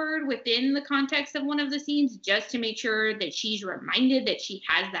safe word within the context of one of the scenes just to make sure that she's reminded that she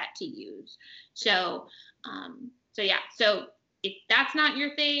has that to use. So yeah, if that's not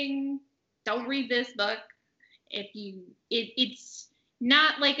your thing, don't read this book. It's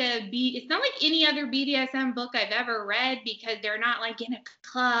not like it's not like any other BDSM book I've ever read, because they're not like in a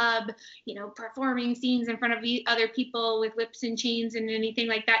club, you know, performing scenes in front of other people with whips and chains and anything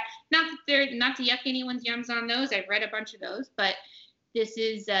like that. Not to yuck anyone's yums on those. I've read a bunch of those, but this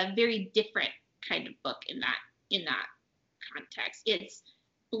is a very different kind of book in that context. It's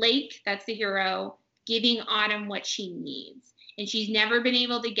Blake, that's the hero, giving Autumn what she needs. And she's never been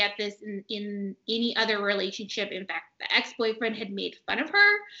able to get this in any other relationship. In fact, the ex-boyfriend had made fun of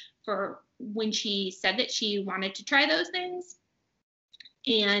her for when she said that she wanted to try those things.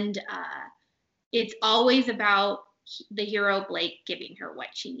 And it's always about the hero, Blake, giving her what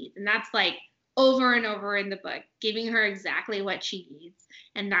she needs. And that's like over and over in the book, giving her exactly what she needs.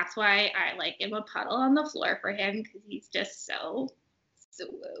 And that's why I like am a puddle on the floor for him, because he's just so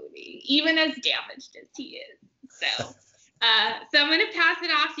swoony, even as damaged as he is. So I'm going to pass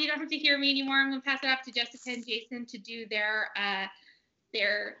it off so you don't have to hear me anymore. I'm going to pass it off to Jessica and Jason to do their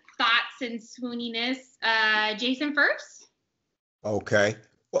thoughts and swooniness. Jason first. Okay.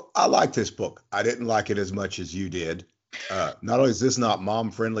 Well, I like this book. I didn't like it as much as you did. Not only is this not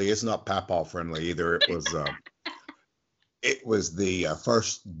mom friendly, it's not papa friendly either. It was the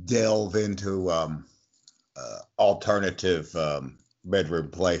first delve into alternative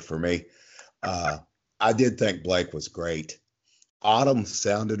bedroom play for me. I did think Blake was great. Autumn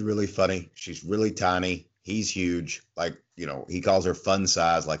sounded really funny. She's really tiny. He's huge. Like, you know, he calls her fun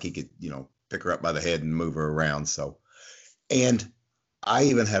size, like he could, you know, pick her up by the head and move her around. So, and I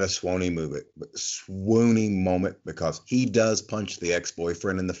even had a swooning moment because he does punch the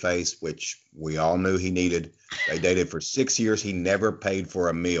ex-boyfriend in the face, which we all knew he needed. They dated for 6 years. He never paid for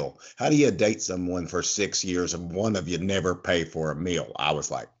a meal. How do you date someone for 6 years and one of you never pay for a meal? I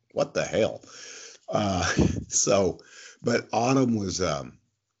was like, what the hell? But Autumn was,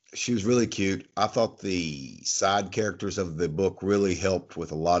 she was really cute. I thought the side characters of the book really helped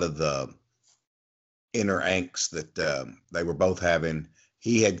with a lot of the inner angst that they were both having.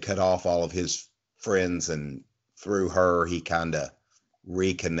 He had cut off all of his friends, and through her, he kind of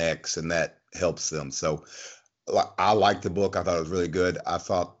reconnects, and that helps them. So I liked the book. I thought it was really good. I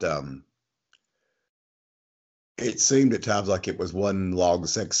thought it seemed at times like it was one long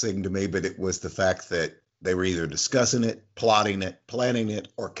sex scene to me, but it was the fact that they were either discussing it, plotting it, planning it,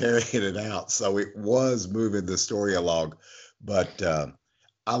 or carrying it out. So it was moving the story along. But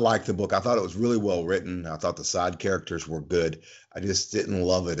I liked the book. I thought it was really well written. I thought the side characters were good. I just didn't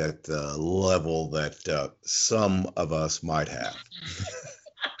love it at the level that some of us might have.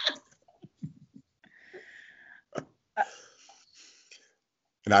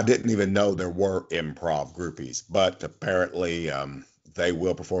 And I didn't even know there were improv groupies, but apparently they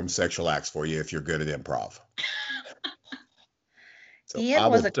will perform sexual acts for you if you're good at improv. So Ian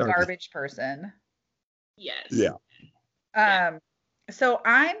was a garbage person. Yes. Yeah. So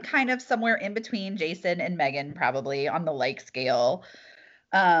I'm kind of somewhere in between Jason and Megan, probably on the like scale.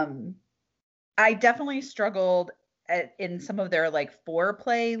 I definitely struggled in some of their like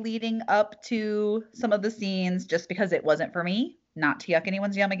foreplay leading up to some of the scenes, just because it wasn't for me. Not to yuck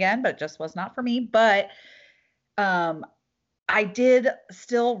anyone's yum again, but it just was not for me. But I did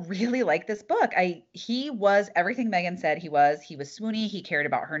still really like this book. He was everything Megan said he was. He was swoony. He cared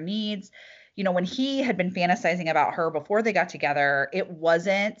about her needs. You know, when he had been fantasizing about her before they got together, it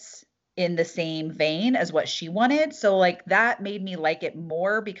wasn't in the same vein as what she wanted. So like that made me like it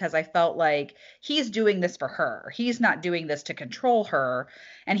more, because I felt like he's doing this for her. He's not doing this to control her.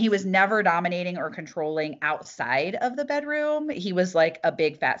 And he was never dominating or controlling outside of the bedroom. He was like a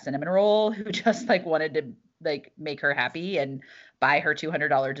big fat cinnamon roll who just like wanted to like make her happy and buy her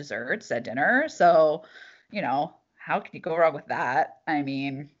 $200 desserts at dinner. So, you know, how can you go wrong with that? I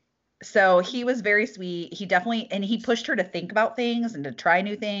mean, so he was very sweet. He definitely, and he pushed her to think about things and to try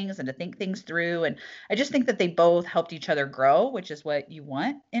new things and to think things through. And I just think that they both helped each other grow, which is what you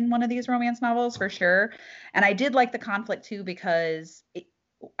want in one of these romance novels for sure. And I did like the conflict too, because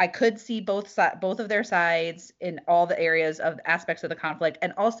I could see both of their sides in all the areas of aspects of the conflict.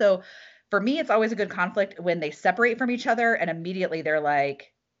 And also for me, it's always a good conflict when they separate from each other and immediately they're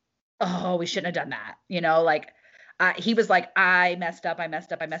like, oh, we shouldn't have done that. You know, like, he was like, I messed up.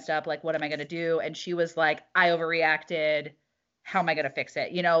 Like, what am I going to do? And she was like, I overreacted. How am I going to fix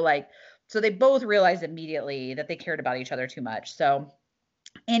it? You know, like, so they both realized immediately that they cared about each other too much. So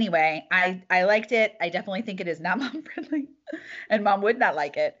anyway, I liked it. I definitely think it is not mom friendly and mom would not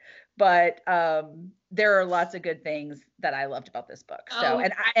like it. But there are lots of good things that I loved about this book. So,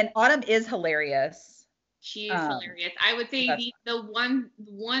 and Autumn is hilarious. She is hilarious. I would say the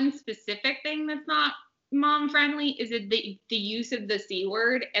one specific thing that's not mom friendly is the use of the C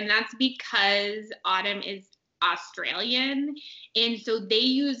word, and that's because Autumn is Australian, and so they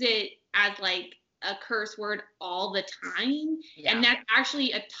use it as like a curse word all the time. Yeah. And that's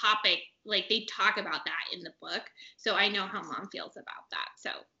actually a topic, like they talk about that in the book, so I know how mom feels about that.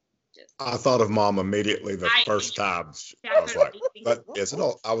 So I thought of mom immediately the first time. I was like, but is it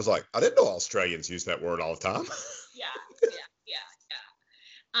all? I was like, I didn't know Australians use that word all the time. Yeah.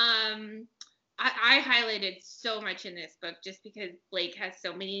 I highlighted so much in this book just because Blake has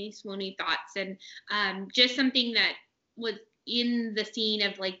so many swoony thoughts, and just something that was in the scene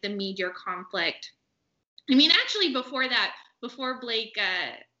of like the major conflict. I mean, actually before Blake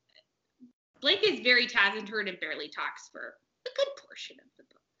is very taciturn and barely talks for a good portion of the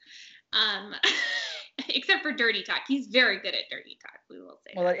book. Except for Dirty Talk. He's very good at Dirty Talk, we will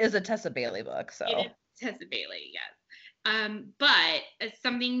say. Well, it is a Tessa Bailey book, so. It is Tessa Bailey, yes. But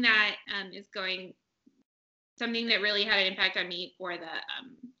something that something that really had an impact on me for the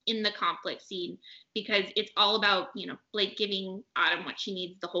in the conflict scene, because it's all about, you know, Blake giving Autumn what she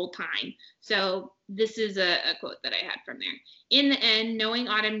needs the whole time. So this is a quote that I had from there. In the end, knowing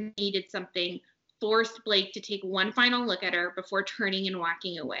Autumn needed something forced Blake to take one final look at her before turning and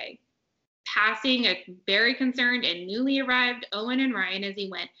walking away. Passing a very concerned and newly arrived Owen and Ryan as he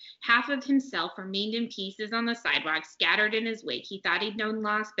went, half of himself remained in pieces on the sidewalk, scattered in his wake. He thought he'd known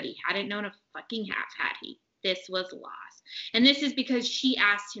loss, but he hadn't known a fucking half, had he? This was loss. And this is because she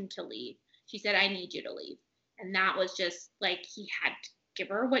asked him to leave. She said, I need you to leave. And that was just like, he had to give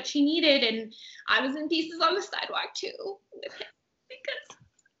her what she needed. And I was in pieces on the sidewalk too with him, because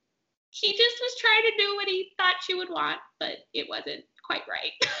he just was trying to do what he thought she would want, but it wasn't quite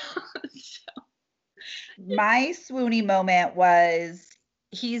right. So. My swoony moment was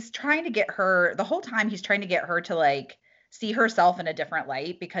he's trying to get her the whole time. He's trying to get her to like see herself in a different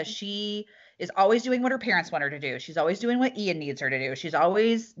light, because she is always doing what her parents want her to do. She's always doing what Ian needs her to do. She's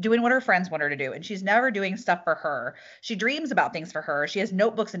always doing what her friends want her to do. And she's never doing stuff for her. She dreams about things for her. She has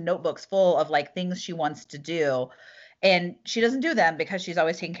notebooks and notebooks full of like things she wants to do. And she doesn't do them because she's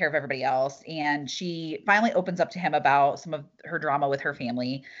always taking care of everybody else. And she finally opens up to him about some of her drama with her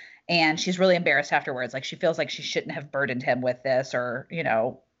family. And she's really embarrassed afterwards. Like she feels like she shouldn't have burdened him with this or, you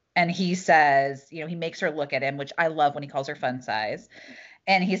know, and he says, you know, he makes her look at him, which I love when he calls her fun size.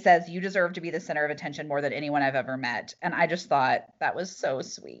 And he says, you deserve to be the center of attention more than anyone I've ever met. And I just thought that was so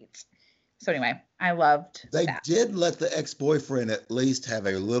sweet. So anyway, I loved They that. did let the ex-boyfriend at least have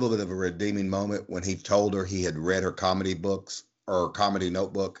a little bit of a redeeming moment when he told her he had read her comedy books or comedy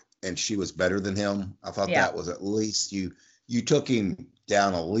notebook and she was better than him. I thought that was at least you took him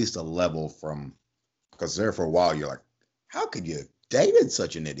down at least a level from, because there for a while you're like, how could you have dated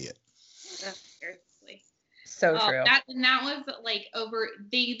such an idiot? Seriously. So true. That was like over,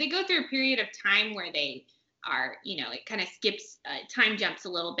 they go through a period of time where they are, you know, it kind of skips, time jumps a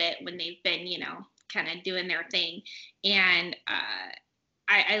little bit when they've been, you know, kind of doing their thing. And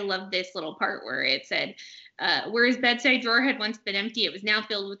I love this little part where it said, where his bedside drawer had once been empty, it was now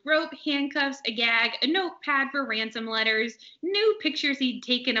filled with rope, handcuffs, a gag, a notepad for ransom letters, new pictures he'd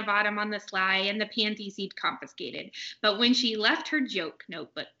taken of Autumn on the sly, and the panties he'd confiscated. But when she left her joke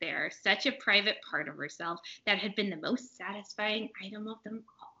notebook there, such a private part of herself that had been the most satisfying item of them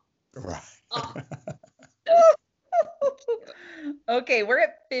all. Right. Oh. Okay, we're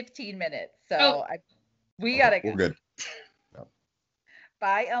at 15 minutes. So we got to go. We're good.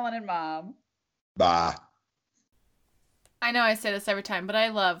 Bye, Ellen and Mom. Bye. I know I say this every time, but I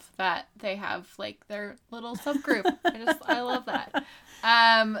love that they have like their little subgroup. I love that.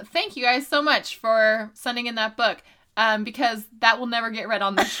 Thank you guys so much for sending in that book, because that will never get read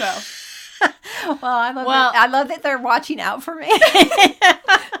on this show. I love that they're watching out for me.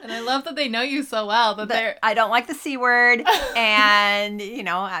 And I love that they know you so well that I don't like the C word, and you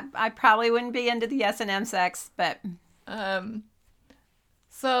know, I probably wouldn't be into the S&M sex, but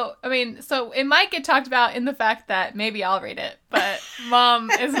So it might get talked about in the fact that maybe I'll read it, but Mom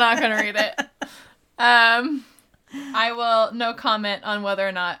is not going to read it. I will no comment on whether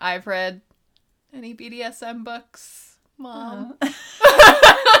or not I've read any BDSM books, Mom.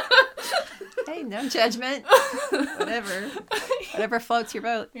 Hey, no judgment. Whatever floats your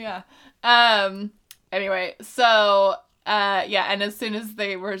boat. Yeah. Anyway, so and as soon as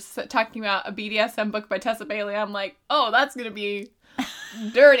they were talking about a BDSM book by Tessa Bailey, I'm like, oh, that's going to be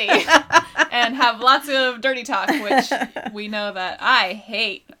dirty and have lots of dirty talk, which we know that I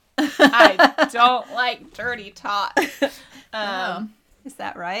hate. I don't like dirty talk. Is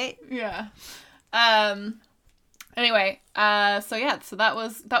that right? Yeah. Anyway, so that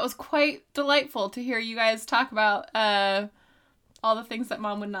was quite delightful to hear you guys talk about all the things that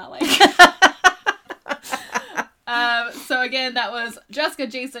Mom would not like. So again, that was Jessica,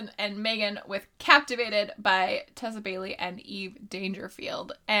 Jason, and Megan with Captivated by Tessa Bailey and Eve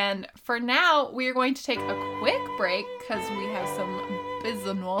Dangerfield. And for now, we are going to take a quick break because we have some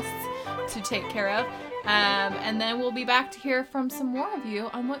business to take care of. And then we'll be back to hear from some more of you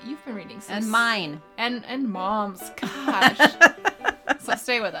on what you've been reading. So and mine. And Mom's. Gosh. So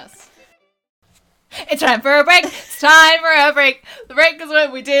stay with us. It's time for a break. It's time for a break. The break is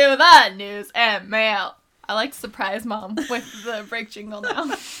when we do the news and mail. I like to surprise Mom with the break jingle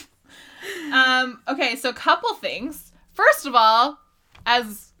now. Okay, so a couple things. First of all,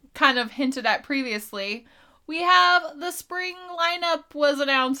 as kind of hinted at previously, we have the spring lineup was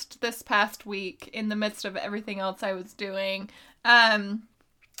announced this past week in the midst of everything else I was doing.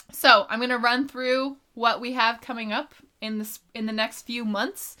 So I'm going to run through what we have coming up in the next few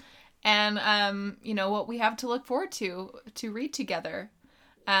months and, what we have to look forward to read together.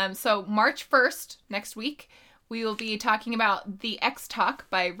 So March 1st, next week, we will be talking about The X-Talk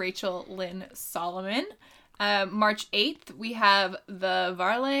by Rachel Lynn Solomon. March 8th, we have The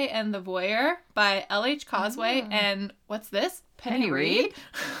Varley and the Voyeur by L.H. Causeway. And what's this? Penny Reed?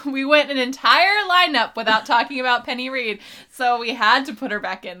 We went an entire lineup without talking about Penny Reed, so we had to put her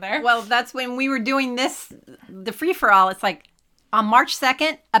back in there. Well, that's when we were doing the free-for-all. It's like, on March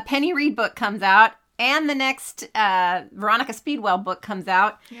 2nd, a Penny Reed book comes out. And the next Veronica Speedwell book comes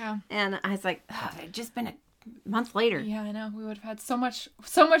out. Yeah. And I was like, oh, it had just been a month later. Yeah, I know. We would have had so much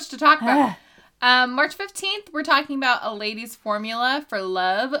to talk about. March 15th, we're talking about A Lady's Formula for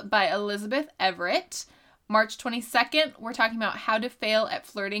Love by Elizabeth Everett. March 22nd, we're talking about How to Fail at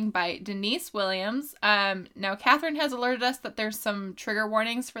Flirting by Denise Williams. Now, Catherine has alerted us that there's some trigger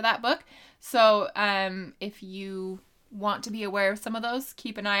warnings for that book. So if you want to be aware of some of those,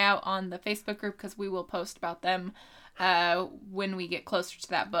 keep an eye out on the Facebook group because we will post about them when we get closer to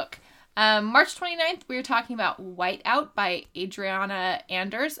that book. March 29th, we're talking about Whiteout by Adriana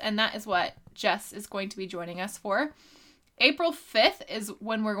Anders, and that is what Jess is going to be joining us for. April 5th is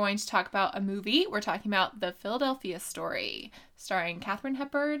when we're going to talk about a movie. We're talking about The Philadelphia Story, starring Katharine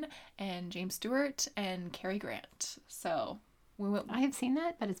Hepburn and James Stewart and Cary Grant. So I have seen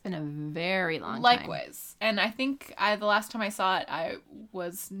that, but it's been a very long time. Likewise. And I think the last time I saw it, I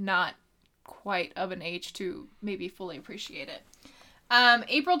was not quite of an age to maybe fully appreciate it.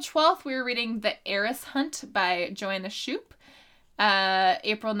 April 12th, we were reading The Heiress Hunt by Joanna Shupe.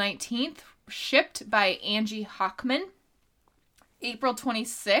 April 19th, Shipped by Angie Hockman. April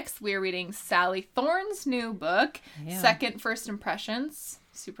 26th, we are reading Sally Thorne's new book, Second First Impressions.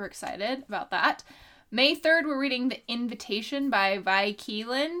 Super excited about that. May 3rd, we're reading The Invitation by Vi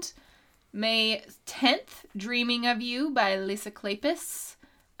Keeland. May 10th, Dreaming of You by Lisa Kleypas,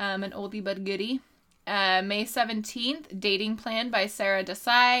 an oldie but goodie. May 17th, Dating Plan by Sarah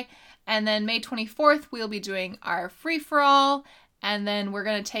Desai. And then May 24th, we'll be doing our free-for-all. And then we're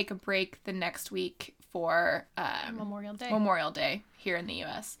going to take a break the next week for Memorial Day here in the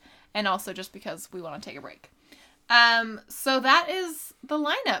U.S. And also just because we want to take a break. So that is the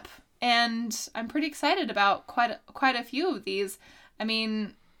lineup. And I'm pretty excited about quite a few of these. I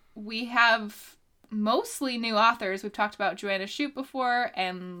mean, we have mostly new authors. We've talked about Joanna Shupe before,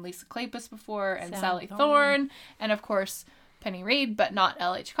 and Lisa Kleypas before, and Sally Thorne, and of course Penny Reid, but not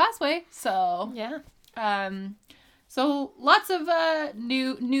L.H. Cosway. So yeah, so lots of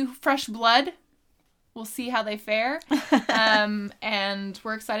new fresh blood. We'll see how they fare, and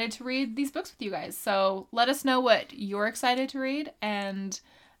we're excited to read these books with you guys. So let us know what you're excited to read, and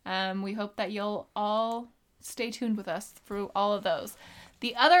we hope that you'll all stay tuned with us through all of those.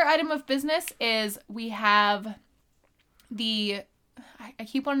 The other item of business is we have I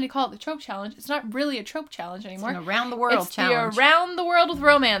keep wanting to call it the trope challenge. It's not really a trope challenge anymore. It's an around the world challenge. The Around the World with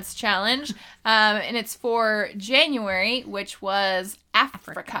Romance challenge. And it's for January, which was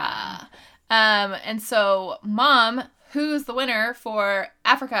Africa. And so, Mom, who's the winner for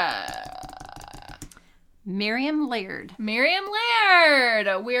Africa? Miriam Laird. Miriam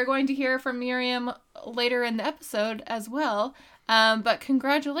Laird. We are going to hear from Miriam later in the episode as well. But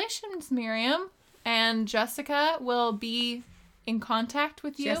congratulations, Miriam. And Jessica will be in contact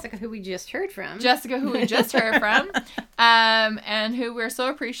with you. Jessica, who we just heard from. And who we're so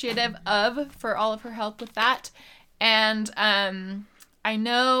appreciative of for all of her help with that. And I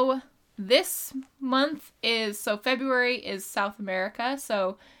know this month February is South America,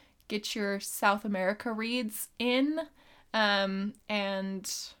 so get your South America reads in, and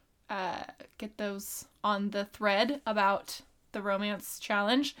get those on the thread about the romance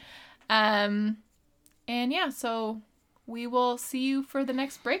challenge. And yeah, so we will see you for the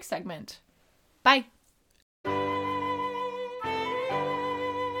next break segment. Bye.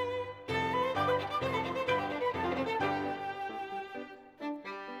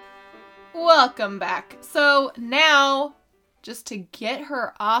 Welcome back. So now, just to get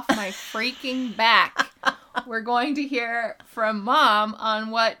her off my freaking back, we're going to hear from Mom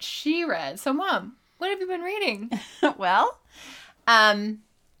on what she read. So Mom, what have you been reading? Well,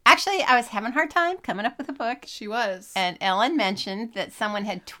 actually, I was having a hard time coming up with a book. She was. And Ellen mentioned that someone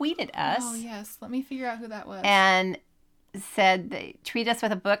had tweeted us. Oh, yes. Let me figure out who that was. And said, tweet us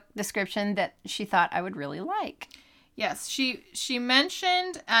with a book description that she thought I would really like. Yes, she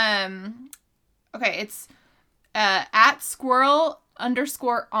mentioned, it's at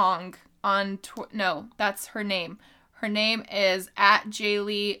squirrel_ong on, no, that's her name. Her name is at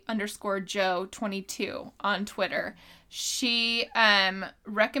jaylee_joe22 on Twitter. She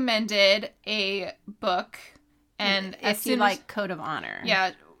recommended a book, and if you like Code of Honor.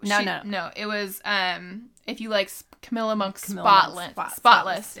 Yeah. No. It was if you like Camilla Monk's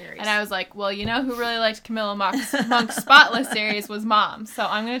Spotless series. And I was like, well, you know who really liked Camilla Monk's Spotless series was Mom. So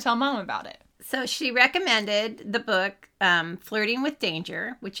I'm going to tell Mom about it. So she recommended the book Flirting with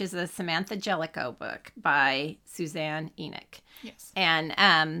Danger, which is a Samantha Jellicoe book by Suzanne Enoch. Yes.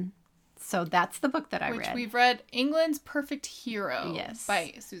 And so that's the book that I read. Which we've read, England's Perfect Hero. Yes.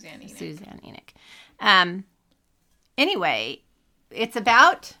 By Suzanne Enoch. Suzanne Enoch. Anyway, it's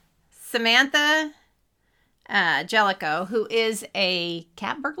about Samantha Jellicoe, who is a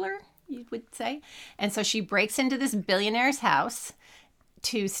cat burglar, you would say. And so she breaks into this billionaire's house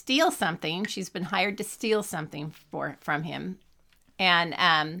to steal something. She's been hired to steal something from him.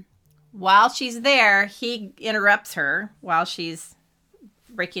 And while she's there, he interrupts her while she's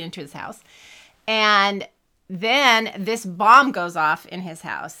breaking into his house. And then this bomb goes off in his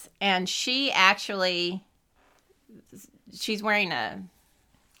house. And she's wearing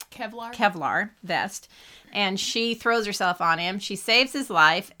Kevlar vest. And she throws herself on him. She saves his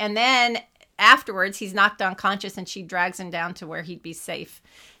life. And then afterwards, he's knocked unconscious and she drags him down to where he'd be safe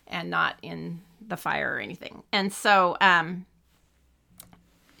and not in the fire or anything. And so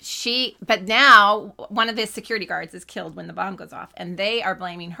but now one of the security guards is killed when the bomb goes off. And they are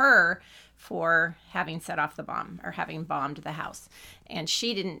blaming her for having set off the bomb or having bombed the house. And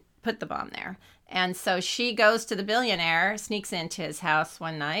she didn't put the bomb there. And so she goes to the billionaire, sneaks into his house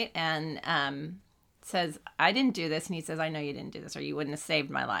one night and says, I didn't do this. And he says, I know you didn't do this or you wouldn't have saved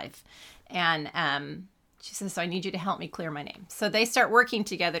my life. And she says, so I need you to help me clear my name. So they start working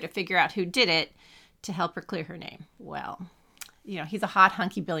together to figure out who did it to help her clear her name. Well, you know, he's a hot,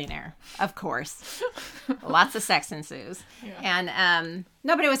 hunky billionaire, of course. Lots of sex ensues. Yeah. And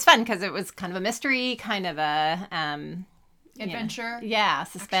no, but it was fun because it was kind of a mystery, kind of a adventure. Yeah,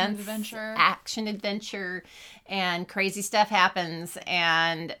 suspense. Action adventure. And crazy stuff happens.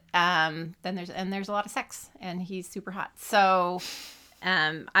 And then there's a lot of sex. And he's super hot. So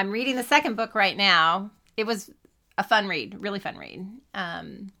I'm reading the second book right now. It was a fun read, really fun read.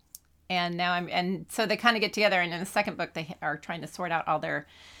 And now and so they kind of get together, and in the second book, they are trying to sort out all their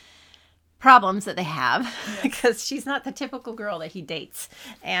problems that they have because she's not the typical girl that he dates.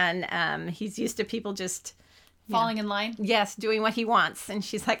 And he's used to people just falling in line. Yes. Doing what he wants. And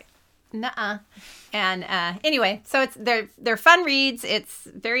she's like, nuh-uh. And anyway, so they're fun reads. It's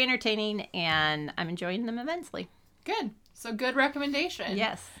very entertaining and I'm enjoying them immensely. Good. So good recommendation.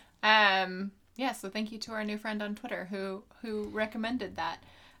 Yes. Yeah. So thank you to our new friend on Twitter who recommended that.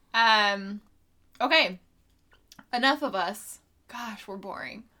 Okay. Enough of us. Gosh, we're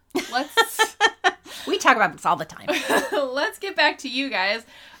boring. Let's we talk about this all the time. Let's get back to you guys.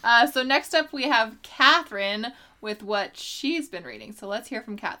 So next up we have Catherine with what she's been reading. So let's hear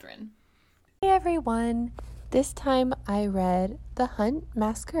from Catherine. Hey everyone. This time I read The Hunt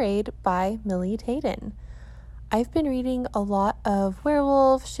Masquerade by Millie Taden. I've been reading a lot of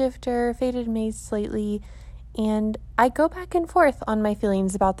werewolf, shifter, fated mates lately, and I go back and forth on my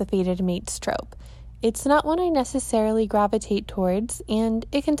feelings about the fated mates trope. It's not one I necessarily gravitate towards, and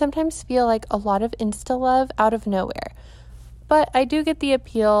it can sometimes feel like a lot of insta-love out of nowhere. But I do get the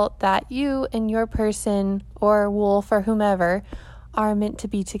appeal that you and your person, or wolf, or whomever, are meant to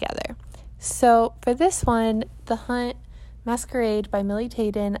be together. So for this one, The Hunt Masquerade by Millie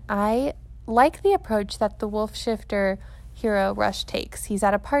Taden, I like the approach that the wolf shifter hero Rush takes. He's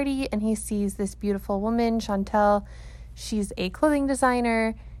at a party and he sees this beautiful woman, Chantel. She's a clothing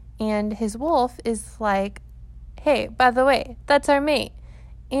designer, and his wolf is like, hey, by the way, that's our mate.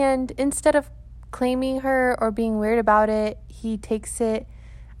 And instead of claiming her or being weird about it, he takes it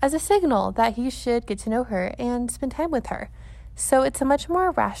as a signal that he should get to know her and spend time with her. So it's a much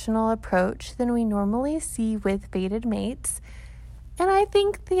more rational approach than we normally see with fated mates. And I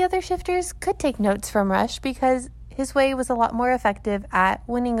think the other shifters could take notes from Rush because his way was a lot more effective at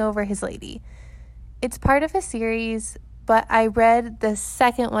winning over his lady. It's part of a series, but I read the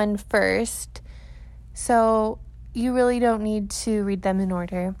second one first, so you really don't need to read them in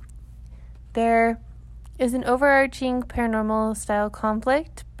order. There is an overarching paranormal style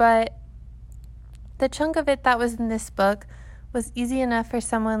conflict, but the chunk of it that was in this book was easy enough for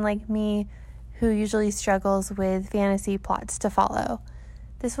someone like me who usually struggles with fantasy plots to follow.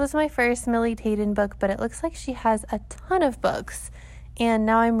 This was my first Millie Taden book, but it looks like she has a ton of books, and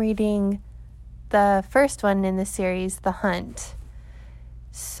now I'm reading the first one in the series, The Hunt.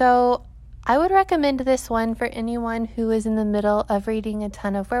 So I would recommend this one for anyone who is in the middle of reading a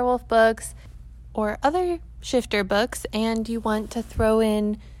ton of werewolf books or other shifter books, and you want to throw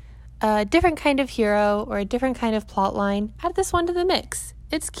in a different kind of hero or a different kind of plot line. Add this one to the mix.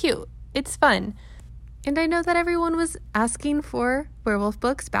 It's cute. It's fun. And I know that everyone was asking for werewolf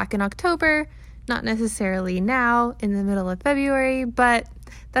books back in October, not necessarily now in the middle of February, but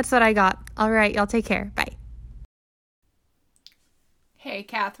that's what I got. All right, y'all take care. Bye. Hey,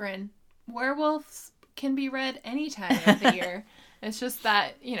 Catherine. Werewolves can be read any time of the year. It's just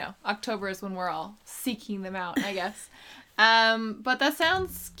that, October is when we're all seeking them out, I guess. But that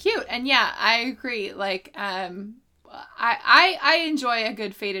sounds cute. And yeah, I agree. Like, I enjoy a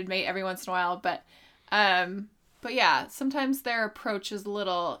good fated mate every once in a while, but yeah, sometimes their approach is a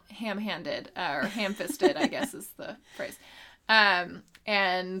little ham-handed, or ham-fisted, I guess is the phrase.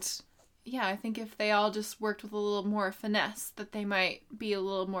 And yeah, I think if they all just worked with a little more finesse, that they might be a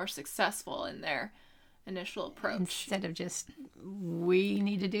little more successful in their initial approach. Instead of just, we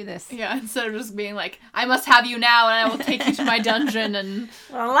need to do this. Yeah, instead of just being like, I must have you now and I will take you to my dungeon and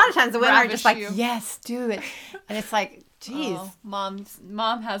well, a lot of times the women are just like, you. yes, do it. And it's like, Jeez. Oh,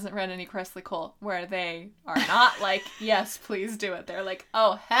 mom hasn't read any Cressley Cole where they are not like, yes, please do it. They're like,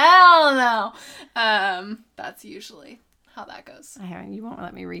 oh, hell no. That's usually how that goes. You won't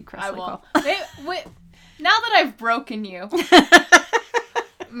let me read Cressley Cole. Cole. Now that I've broken you,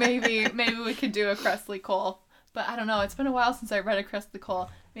 maybe we could do a Cressley Cole. But I don't know. It's been a while since I read a Cressley Cole.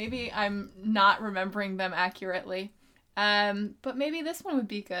 Maybe I'm not remembering them accurately. But maybe this one would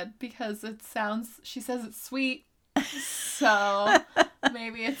be good because she says it's sweet. So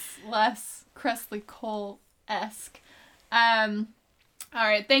maybe it's less Cressley Cole-esque. All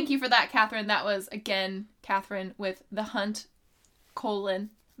right. Thank you for that, Catherine. That was, again, Catherine with The Hunt,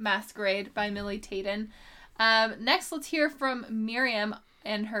 Masquerade by Millie Taden. Next, let's hear from Miriam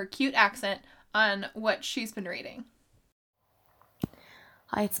and her cute accent on what she's been reading.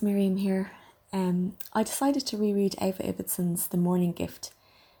 Hi, it's Miriam here. I decided to reread Eva Ibbetson's The Morning Gift.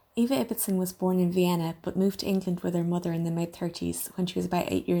 Eva Ibbetson was born in Vienna but moved to England with her mother in the mid-30s when she was about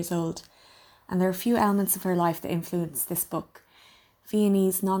 8 years old, and there are a few elements of her life that influenced this book.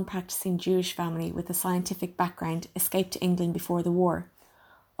 Viennese non-practicing Jewish family with a scientific background escaped to England before the war,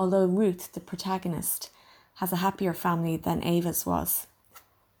 although Ruth, the protagonist, has a happier family than Eva's was.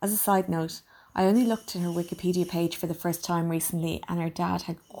 As a side note, I only looked at her Wikipedia page for the first time recently, and her dad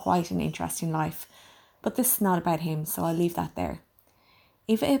had quite an interesting life, but this is not about him, so I'll leave that there.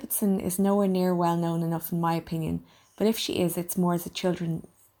 Eva Ibbetson is nowhere near well known enough in my opinion, but if she is, it's more as a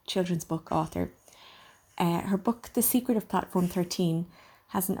children's book author. Her book, The Secret of Platform 13,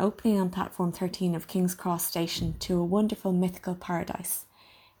 has an opening on Platform 13 of King's Cross Station to a wonderful mythical paradise.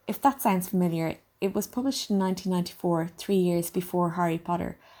 If that sounds familiar, it was published in 1994, 3 years before Harry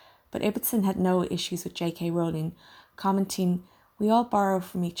Potter, but Ibbetson had no issues with J.K. Rowling, commenting, "We all borrow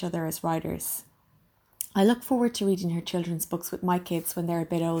from each other as writers." I look forward to reading her children's books with my kids when they're a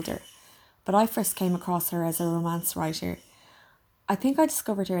bit older, but I first came across her as a romance writer. I think I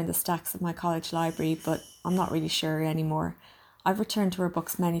discovered her in the stacks of my college library, but I'm not really sure anymore. I've returned to her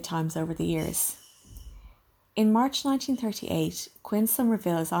books many times over the years. In March 1938, Quinn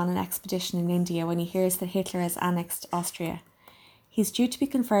Somerville is on an expedition in India when he hears that Hitler has annexed Austria. He's due to be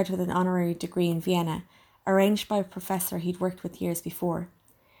conferred with an honorary degree in Vienna, arranged by a professor he'd worked with years before.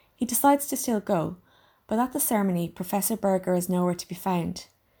 He decides to still go, but at the ceremony, Professor Berger is nowhere to be found.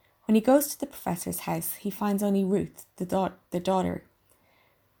 When he goes to the professor's house, he finds only Ruth, the daughter.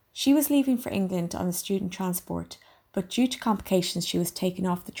 She was leaving for England on a student transport, but due to complications she was taken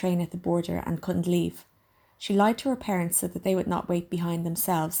off the train at the border and couldn't leave. She lied to her parents so that they would not wait behind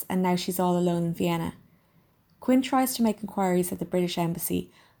themselves, and now she's all alone in Vienna. Quinn tries to make inquiries at the British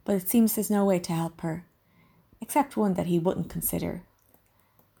Embassy, but it seems there's no way to help her, except one that he wouldn't consider.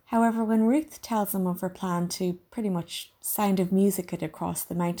 However, when Ruth tells him of her plan to pretty much Sound of Music it across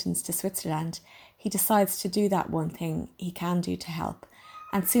the mountains to Switzerland, he decides to do that one thing he can do to help,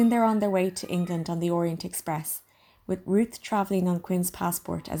 and soon they're on their way to England on the Orient Express, with Ruth travelling on Quinn's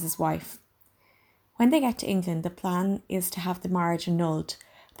passport as his wife. When they get to England, the plan is to have the marriage annulled,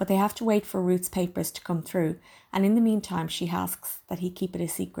 but they have to wait for Ruth's papers to come through, and in the meantime she asks that he keep it a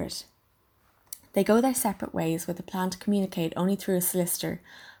secret. They go their separate ways with a plan to communicate only through a solicitor,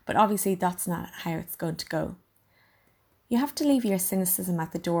 but obviously that's not how it's going to go. You have to leave your cynicism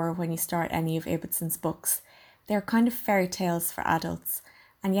at the door when you start any of Ibbetson's books. They are kind of fairy tales for adults,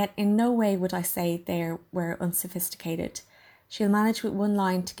 and yet in no way would I say they were unsophisticated. She'll manage with one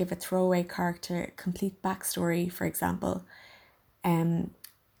line to give a throwaway character a complete backstory, for example.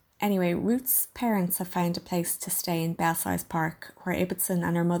 Anyway, Ruth's parents have found a place to stay in Belsize Park, where Ibbetson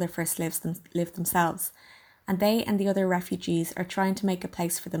and her mother first lived themselves, and they and the other refugees are trying to make a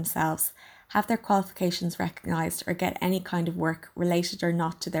place for themselves, have their qualifications recognised, or get any kind of work, related or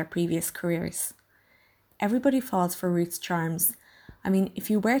not, to their previous careers. Everybody falls for Ruth's charms. I mean,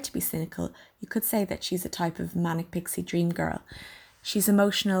 if you were to be cynical, you could say that she's a type of manic pixie dream girl. She's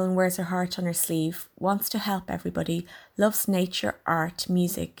emotional and wears her heart on her sleeve, wants to help everybody, loves nature, art,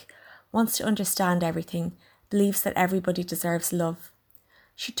 music, wants to understand everything, believes that everybody deserves love.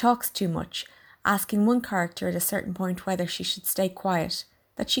 She talks too much, asking one character at a certain point whether she should stay quiet,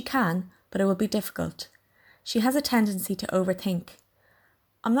 that she can, but it will be difficult. She has a tendency to overthink.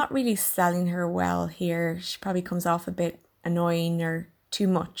 I'm not really selling her well here. She probably comes off a bit annoying or too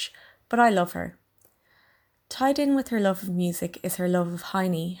much, but I love her. Tied in with her love of music is her love of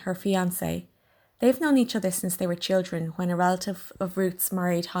Heine, her fiancé. They've known each other since they were children, when a relative of Ruth's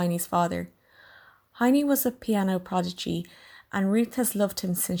married Heine's father. Heine was a piano prodigy, and Ruth has loved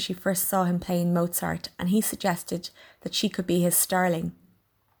him since she first saw him playing Mozart, and he suggested that she could be his starling.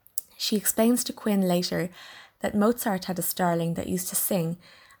 She explains to Quinn later that Mozart had a starling that used to sing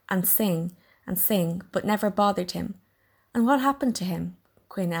and sing and sing, but never bothered him. And what happened to him?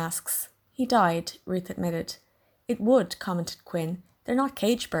 Quinn asks. He died, Ruth admitted. It would, commented Quinn. They're not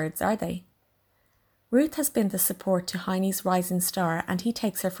cage birds, are they? Ruth has been the support to Heine's rising star, and he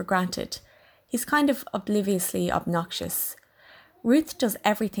takes her for granted. He's kind of obliviously obnoxious. Ruth does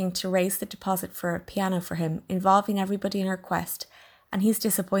everything to raise the deposit for a piano for him, involving everybody in her quest, and he's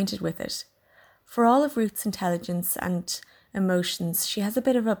disappointed with it. For all of Ruth's intelligence and emotions, she has a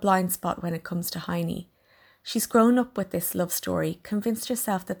bit of a blind spot when it comes to Heine. She's grown up with this love story, convinced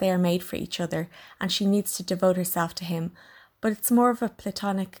herself that they are made for each other, and she needs to devote herself to him, but it's more of a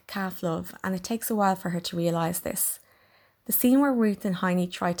platonic calf love, and it takes a while for her to realise this. The scene where Ruth and Heine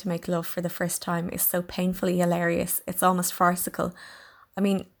try to make love for the first time is so painfully hilarious, it's almost farcical. I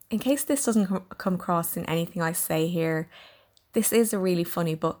mean, in case this doesn't come across in anything I say here, this is a really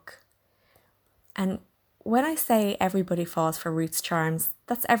funny book. And when I say everybody falls for Ruth's charms,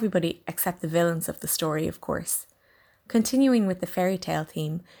 that's everybody except the villains of the story, of course. Continuing with the fairy tale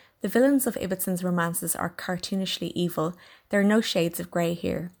theme, the villains of Ibbotson's romances are cartoonishly evil. There are no shades of grey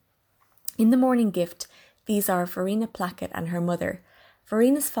here. In The Morning Gift, these are Verena Plackett and her mother.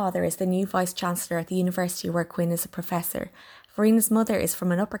 Verena's father is the new vice-chancellor at the university where Quinn is a professor. Verena's mother is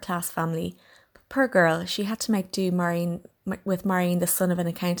from an upper-class family, but poor girl, she had to make do marrying the son of an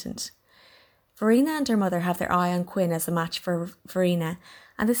accountant. Verena and her mother have their eye on Quinn as a match for Verena,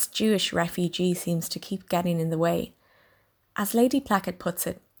 and this Jewish refugee seems to keep getting in the way. As Lady Plackett puts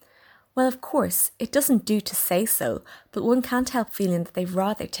it, well, of course, it doesn't do to say so, but one can't help feeling that they've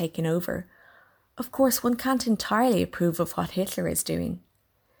rather taken over. Of course, one can't entirely approve of what Hitler is doing.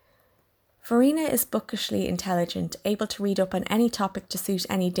 Verena is bookishly intelligent, able to read up on any topic to suit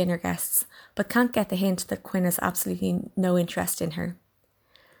any dinner guests, but can't get the hint that Quinn has absolutely no interest in her.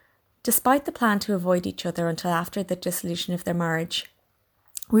 Despite the plan to avoid each other until after the dissolution of their marriage,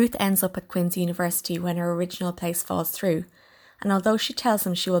 Ruth ends up at Quinn's university when her original place falls through, and although she tells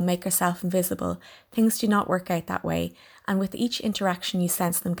him she will make herself invisible, things do not work out that way, and with each interaction you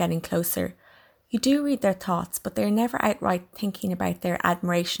sense them getting closer. You do read their thoughts, but they're never outright thinking about their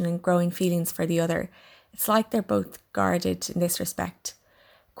admiration and growing feelings for the other. It's like they're both guarded in this respect.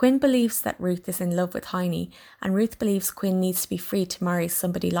 Quinn believes that Ruth is in love with Heine, and Ruth believes Quinn needs to be free to marry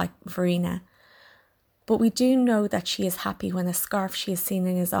somebody like Verena. But we do know that she is happy when a scarf she has seen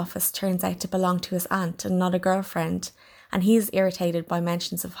in his office turns out to belong to his aunt and not a girlfriend, and he is irritated by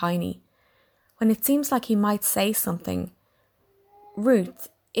mentions of Heine. When it seems like he might say something, Ruth,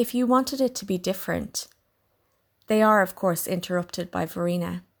 if you wanted it to be different. They are, of course, interrupted by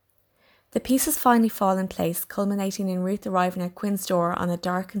Verena. The pieces finally fall in place, culminating in Ruth arriving at Quinn's door on a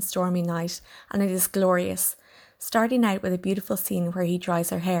dark and stormy night, and it is glorious, starting out with a beautiful scene where he dries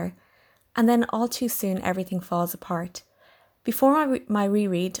her hair, and then all too soon everything falls apart. Before my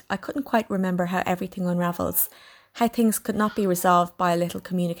reread, I couldn't quite remember how everything unravels, how things could not be resolved by a little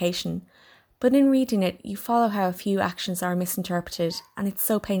communication. But in reading it, you follow how a few actions are misinterpreted, and it's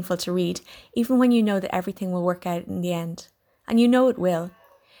so painful to read, even when you know that everything will work out in the end. And you know it will.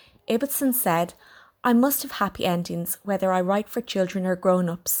 Ibbotson said, I must have happy endings, whether I write for children or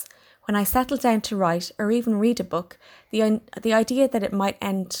grown-ups. When I settle down to write, or even read a book, the idea that it might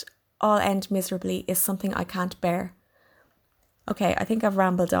all end miserably is something I can't bear. Okay, I think I've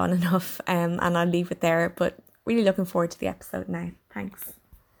rambled on enough, and I'll leave it there, but really looking forward to the episode now. Thanks.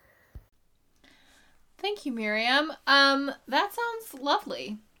 Thank you, Miriam. That sounds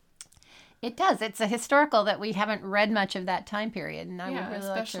lovely. It does. It's a historical that we haven't read much of that time period, and I would really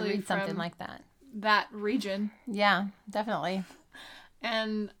like to read something like that. That region. Yeah, definitely.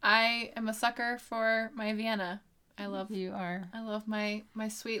 And I am a sucker for my Vienna. I love my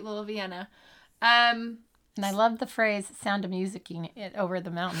sweet little Vienna. And I love the phrase "sound of musicking it over the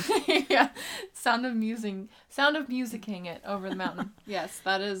mountain." Yeah, sound of musicking it over the mountain. Yes,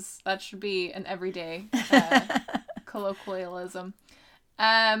 that should be an everyday colloquialism.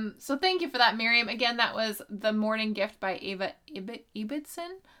 So thank you for that, Miriam. Again, that was The Morning Gift by Ava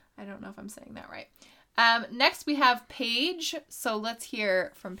Ibbotson. I don't know if I'm saying that right. Next we have Paige. So let's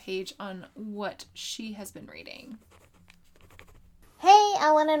hear from Paige on what she has been reading. Hey,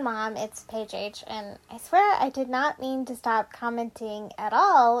 Ellen and Mom, it's Paige H, and I swear I did not mean to stop commenting at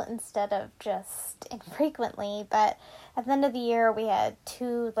all instead of just infrequently, but at the end of the year we had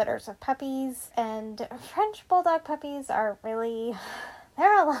 2 litters of puppies, and French Bulldog puppies are really,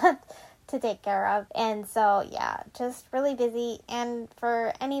 they're a lot to take care of, and so yeah, just really busy. And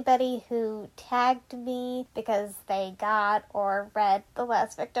for anybody who tagged me because they got or read The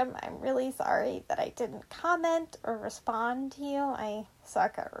Last Victim, I'm really sorry that I didn't comment or respond to you. I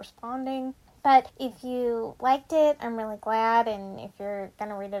suck at responding. But if you liked it, I'm really glad, and if you're going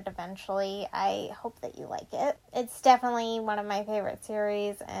to read it eventually, I hope that you like it. It's definitely one of my favorite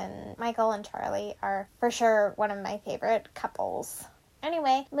series, and Michael and Charlie are for sure one of my favorite couples.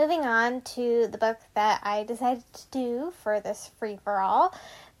 Anyway, moving on to the book that I decided to do for this free-for-all.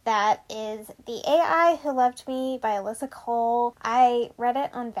 That is The AI Who Loved Me by Alyssa Cole. I read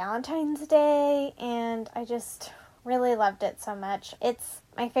it on Valentine's Day, and I just really loved it so much. It's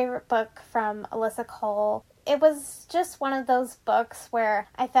my favorite book from Alyssa Cole. It was just one of those books where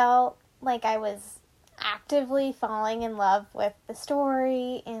I felt like I was actively falling in love with the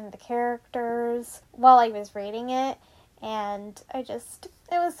story and the characters while I was reading it, and it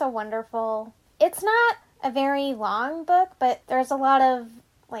was so wonderful. It's not a very long book, but there's a lot of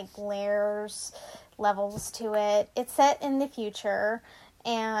levels to it. It's set in the future,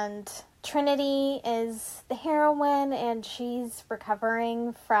 and Trinity is the heroine, and she's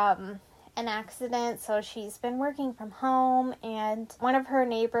recovering from an accident, so she's been working from home, and one of her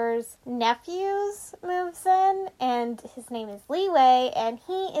neighbor's nephews moves in, and his name is Leeway, and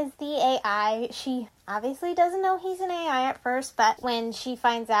he is the AI. She obviously doesn't know he's an AI at first, but when she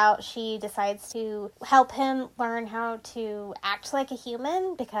finds out, she decides to help him learn how to act like a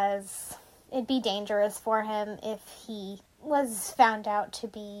human, because it'd be dangerous for him if he was found out to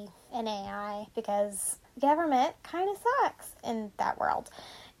be an AI, because the government kind of sucks in that world.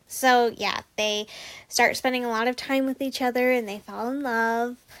 So yeah, they start spending a lot of time with each other and they fall in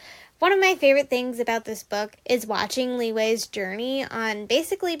love. One of my favorite things about this book is watching Leeway's journey on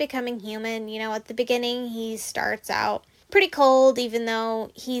basically becoming human. You know, at the beginning he starts out pretty cold, even though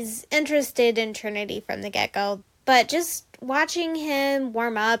he's interested in Trinity from the get-go. But just watching him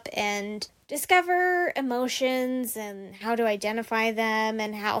warm up and discover emotions and how to identify them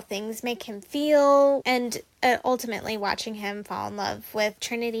and how things make him feel, and ultimately watching him fall in love with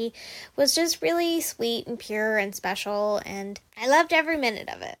Trinity was just really sweet and pure and special, and I loved every minute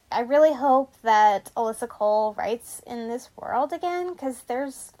of it. I really hope that Alyssa Cole writes in this world again, because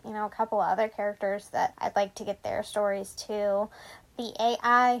there's, a couple other characters that I'd like to get their stories too. The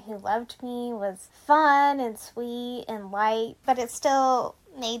AI Who Loved Me was fun and sweet and light, but it still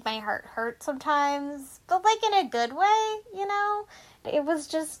made my heart hurt sometimes, but in a good way, It was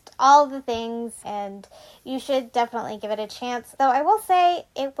just all the things, and you should definitely give it a chance. Though I will say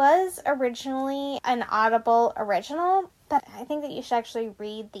it was originally an Audible original, but I think that you should actually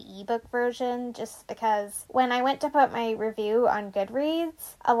read the ebook version, just because when I went to put my review on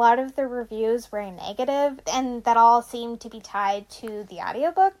Goodreads, a lot of the reviews were negative, and that all seemed to be tied to the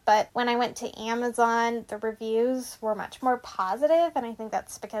audiobook. But when I went to Amazon, the reviews were much more positive, and I think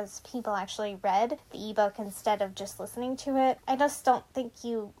that's because people actually read the ebook instead of just listening to it. I just don't think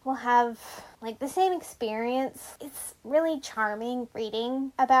you will have the same experience. It's really charming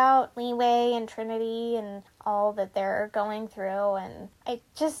reading about Leeway and Trinity and all that they're going through, and I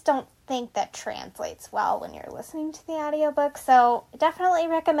just don't think that translates well when you're listening to the audiobook. So I definitely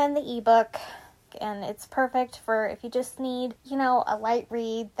recommend the ebook, and it's perfect for if you just need, a light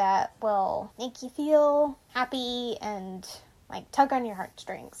read that will make you feel happy and tug on your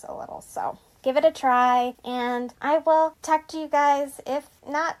heartstrings a little. So give it a try, and I will talk to you guys, if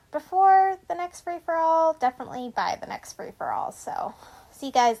not before the next free-for-all, definitely by the next free-for-all. So see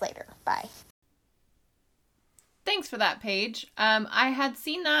you guys later. Bye. Thanks for that, Paige. I had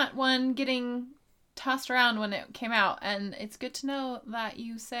seen that one getting tossed around when it came out, and it's good to know that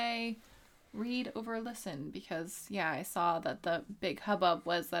you say read over listen, because, I saw that the big hubbub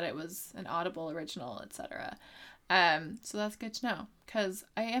was that it was an Audible original, etc. So that's good to know, because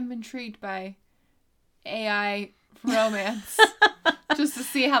I am intrigued by AI romance, just to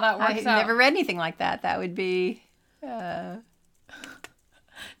see how that works out. I've never read anything like that. That would be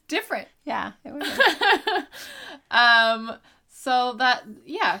different. Yeah, it would be. So that,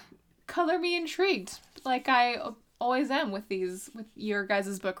 color me intrigued, like I always am with your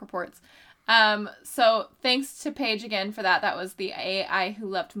guys' book reports. So thanks to Paige again for that. That was The AI Who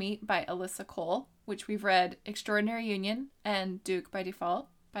Loved Me by Alyssa Cole, which we've read Extraordinary Union and Duke by Default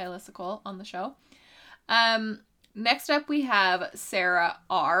by Alyssa Cole on the show. Next up we have Sarah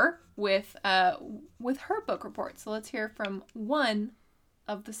R. with her book report. So let's hear from one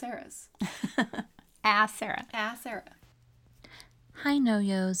of the Sarahs. Sarah. Sarah. Hi,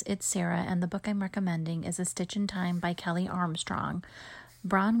 No-Yos, it's Sarah, and the book I'm recommending is A Stitch in Time by Kelly Armstrong.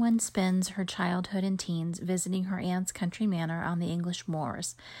 Bronwyn spends her childhood and teens visiting her aunt's country manor on the English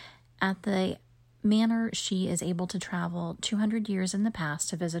moors. At the manor, she is able to travel 200 years in the past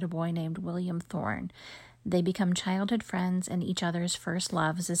to visit a boy named William Thorne. They become childhood friends and each other's first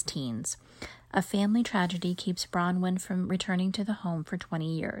loves as teens. A family tragedy keeps Bronwyn from returning to the home for 20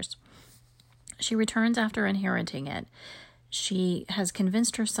 years. She returns after inheriting it. She has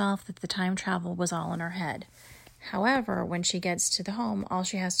convinced herself that the time travel was all in her head. However, when she gets to the home, all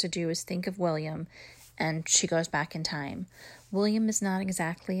she has to do is think of William, and she goes back in time. William is not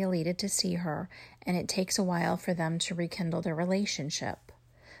exactly elated to see her, and it takes a while for them to rekindle their relationship.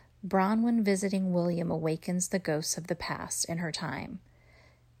 Bronwyn visiting William awakens the ghosts of the past in her time.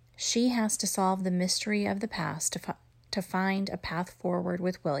 She has to solve the mystery of the past to find a path forward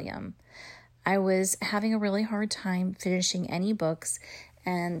with William. I was having a really hard time finishing any books,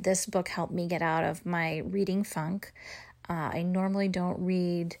 and this book helped me get out of my reading funk. I normally don't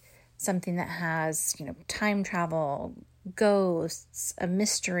read something that has, time travel, ghosts, a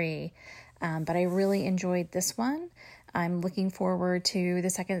mystery, but I really enjoyed this one. I'm looking forward to the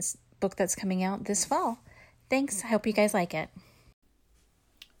second book that's coming out this fall. Thanks. I hope you guys like it.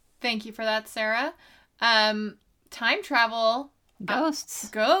 Thank you for that, Sarah. Time travel.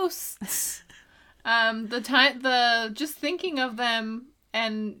 Ghosts. Just thinking of them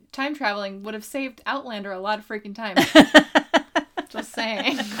and time traveling would have saved Outlander a lot of freaking time. Just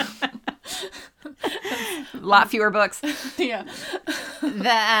saying. A lot fewer books. Yeah.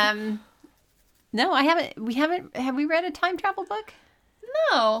 No, I haven't. Have we read a time travel book?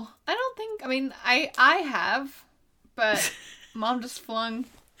 No, I don't think. I mean, I have, but Mom just flung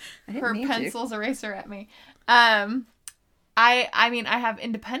her pencil's eraser at me. I mean, I have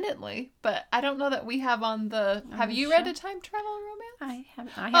independently, but I don't know that we have on the. Have you read a time travel romance? I have.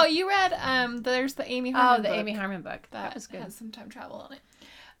 Oh, you read. There's the Amy Harmon. book. Amy Harmon book. That was good. Has some time travel on it.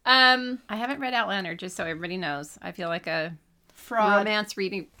 I haven't read Outlander, just so everybody knows. I feel like a fraud. Romance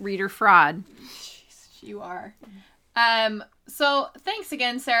reader fraud. Jeez, you are. So thanks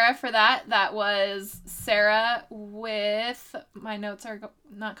again, Sarah, for that. That was Sarah with, my notes are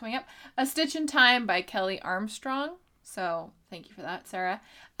not coming up, A Stitch in Time by Kelly Armstrong. So thank you for that, Sarah.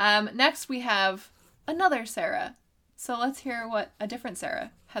 Next we have another Sarah. So let's hear what a different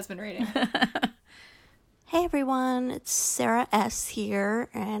Sarah has been reading. Hey everyone, it's Sarah S. here,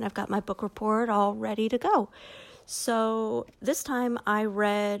 and I've got my book report all ready to go. So this time I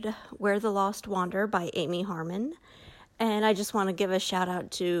read Where the Lost Wander by Amy Harmon, and I just want to give a shout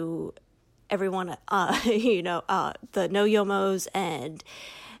out to everyone, the No-Yomos and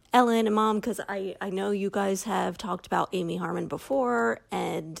Ellen and Mom, because I know you guys have talked about Amy Harmon before,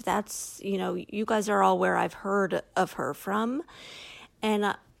 and that's, you guys are all where I've heard of her from,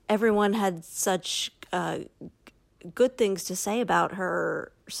 and everyone had such good things to say about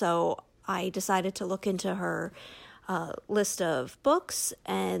her, so I decided to look into her list of books,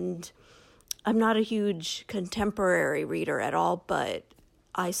 and I'm not a huge contemporary reader at all, but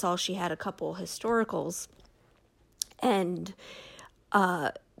I saw she had a couple historicals, and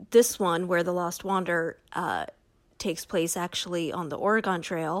this one, Where the Lost Wander, takes place actually on the Oregon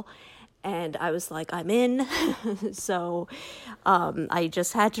Trail, and I was like, I'm in. So I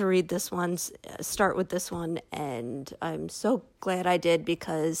just had to read this one, start with this one, and I'm so glad I did,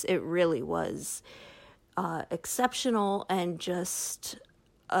 because it really was exceptional and just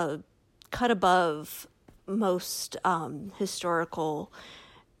cut above most historical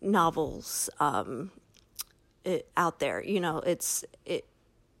novels out there. It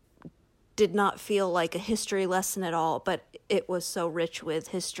did not feel like a history lesson at all, but it was so rich with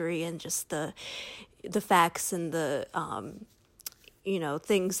history and just the facts and the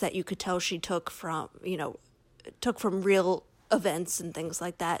things that you could tell she took from real events and things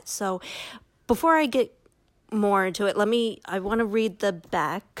like that. So before I get more into it, I want to read the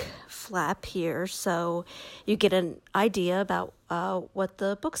back flap here so you get an idea about what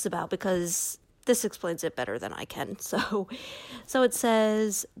the book's about, because this explains it better than I can. So it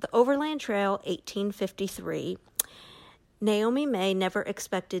says, The Overland Trail, 1853. Naomi May never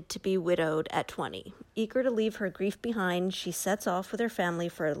expected to be widowed at 20. Eager to leave her grief behind, she sets off with her family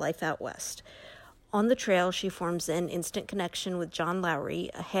for a life out west. On the trail, she forms an instant connection with John Lowry,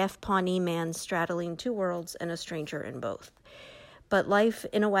 a half-Pawnee man straddling two worlds and a stranger in both. But life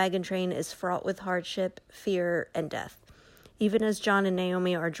in a wagon train is fraught with hardship, fear, and death. Even as John and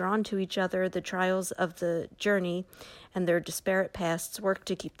Naomi are drawn to each other, the trials of the journey and their disparate pasts work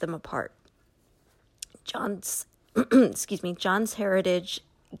to keep them apart. John's heritage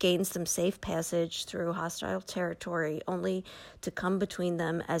gains them safe passage through hostile territory, only to come between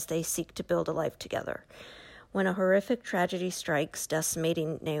them as they seek to build a life together. When a horrific tragedy strikes,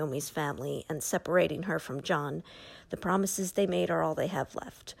 decimating Naomi's family and separating her from John, the promises they made are all they have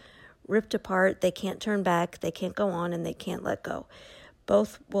left. Ripped apart, they can't turn back, they can't go on, and they can't let go.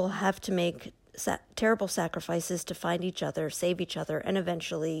 Both will have to make terrible sacrifices to find each other, save each other, and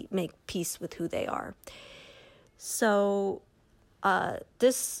eventually make peace with who they are. So,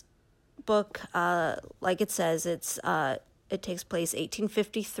 this book, like it says, it takes place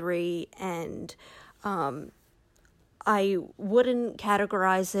 1853, and I wouldn't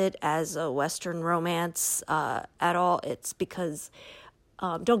categorize it as a Western romance at all. It's because,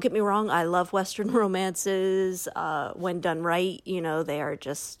 don't get me wrong, I love Western romances when done right. They are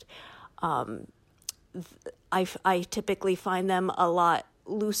just, I typically find them a lot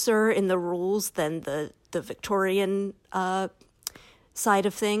looser in the rules than the Victorian side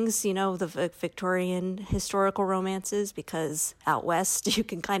of things, the Victorian historical romances, because out west you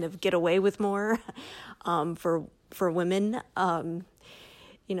can kind of get away with more for women,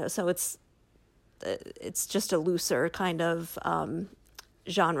 so it's just a looser kind of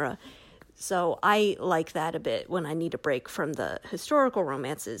genre. So I like that a bit when I need a break from the historical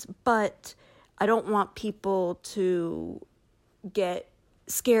romances, but I don't want people to get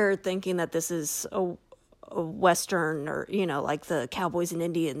scared thinking that this is a Western or, like the Cowboys and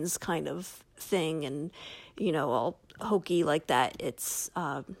Indians kind of thing and, all hokey like that. It's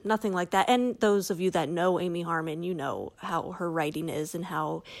nothing like that. And those of you that know Amy Harmon, how her writing is and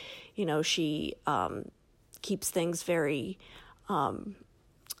how, she keeps things very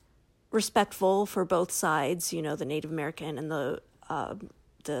respectful for both sides, the Native American and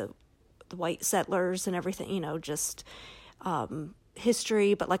the white settlers and everything, just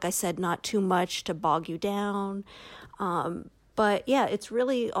history, but like I said, not too much to bog you down. But yeah, it's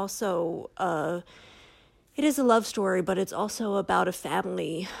really also it is a love story, but it's also about a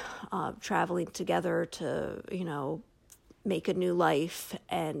family traveling together to make a new life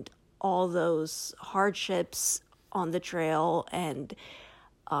and all those hardships on the trail. And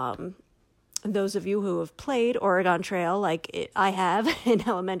those of you who have played Oregon Trail, like I have in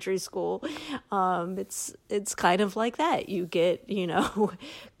elementary school, it's kind of like that. You get,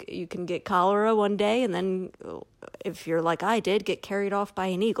 you can get cholera one day, and then if you're like I did, get carried off by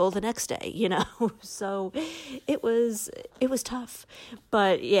an eagle the next day, So it was tough,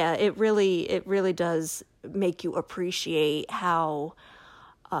 but yeah, it really does make you appreciate how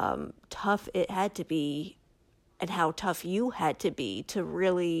tough it had to be, and how tough you had to be to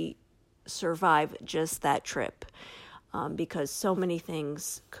really survive just that trip, because so many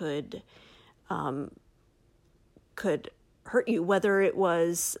things could hurt you, whether it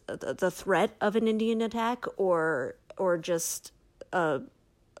was the threat of an Indian attack or just a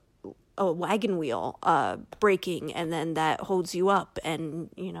wagon wheel breaking, and then that holds you up, and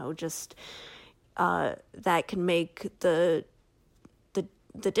just that can make the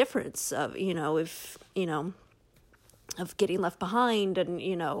difference of if of getting left behind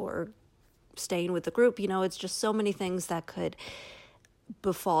and or staying with the group. It's just so many things that could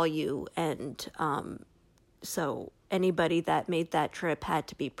befall you, and so anybody that made that trip had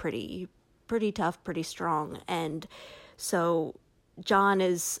to be pretty tough, pretty strong. And so John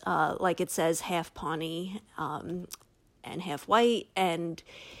is like it says, half Pawnee and half white, and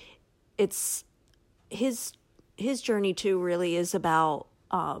it's his journey too really is about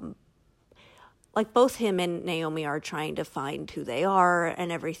like both him and Naomi are trying to find who they are and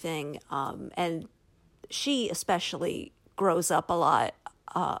everything. And she especially grows up a lot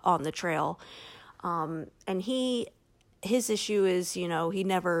on the trail. And his issue is, he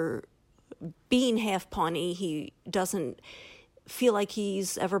never, being half Pawnee, he doesn't feel like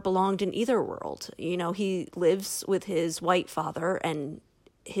he's ever belonged in either world. He lives with his white father and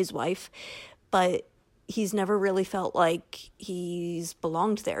his wife, but he's never really felt like he's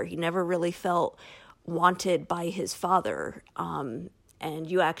belonged there. He never really felt wanted by his father. And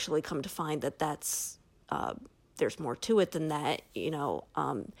you actually come to find that that's, there's more to it than that,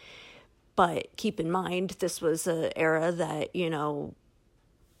 but keep in mind, this was an era that,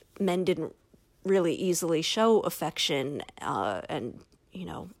 men didn't really easily show affection, and,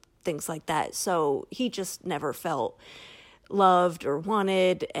 things like that. So he just never felt loved or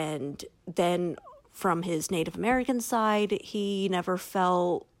wanted. And then from his Native American side, he never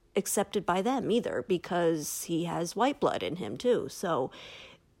felt accepted by them either, because he has white blood in him too. So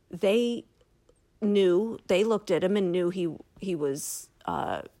they looked at him and knew he was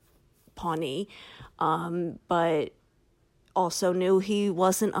Pawnee, but also knew he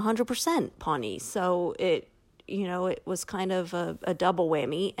wasn't 100% Pawnee. So it was kind of a double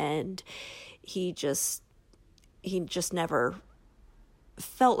whammy, and he just never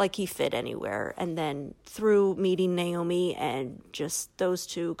felt like he fit anywhere. And then through meeting Naomi and just those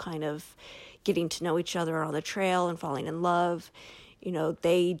two kind of getting to know each other on the trail and falling in love,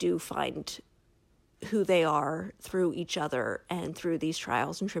 they do find who they are through each other and through these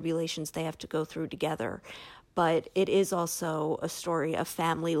trials and tribulations they have to go through together. But it is also a story of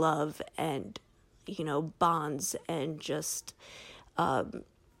family love and, bonds, and just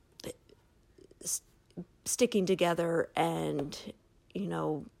sticking together and,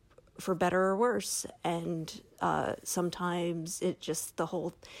 for better or worse. And sometimes it just the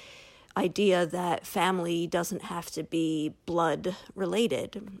whole idea that family doesn't have to be blood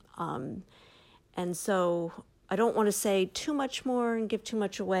related. And so I don't want to say too much more and give too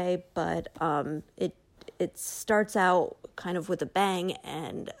much away, but it starts out kind of with a bang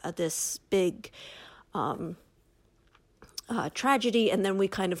and this big tragedy, and then we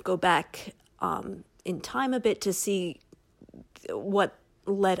kind of go back in time a bit to see what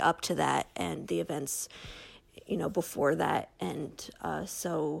led up to that and the events, before that. And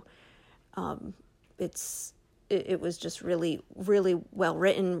so it was just really, really well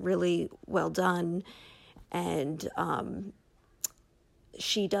written, really well done. And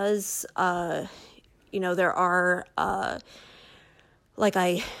she does, there are, like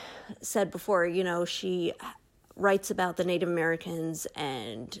I said before, she writes about the Native Americans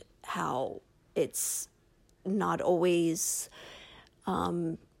and how it's not always,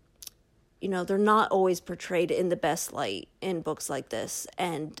 they're not always portrayed in the best light in books like this.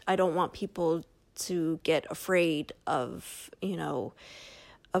 And I don't want people to get afraid of,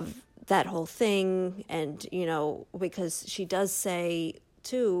 of that whole thing. And, because she does say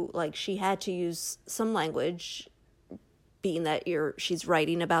too, like, she had to use some language, being that she's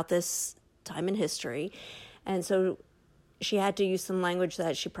writing about this time in history. And so she had to use some language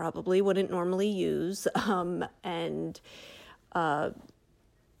that she probably wouldn't normally use. When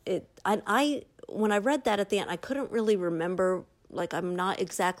I read that at the end, I couldn't really remember, like, I'm not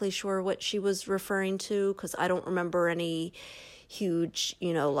exactly sure what she was referring to, because I don't remember any huge,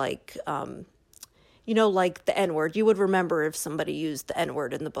 like the N-word. You would remember if somebody used the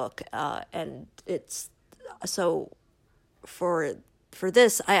N-word in the book. And it's, so for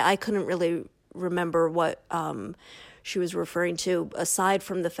this, I couldn't really remember what she was referring to, aside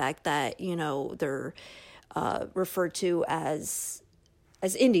from the fact that, they're referred to as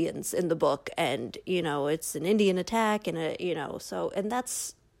Indians in the book, and, it's an Indian attack, and and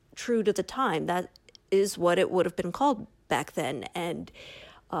that's true to the time. That is what it would have been called back then. And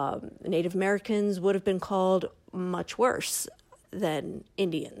Native Americans would have been called much worse than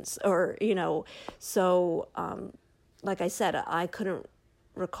Indians, or, so, like I said, I couldn't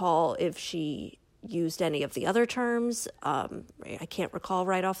recall if she used any of the other terms. I can't recall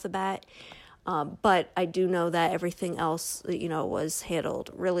right off the bat. But I do know that everything else, was handled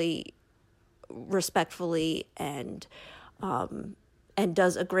really respectfully and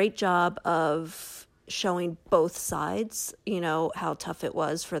does a great job of showing both sides, how tough it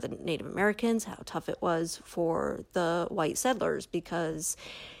was for the Native Americans, how tough it was for the white settlers, because,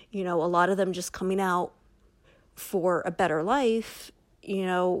 a lot of them just coming out for a better life,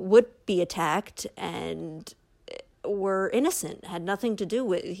 would be attacked and were innocent, had nothing to do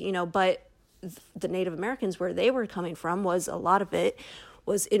with, but the Native Americans, where they were coming from, was a lot of it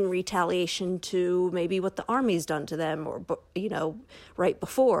was in retaliation to maybe what the Army's done to them, or, right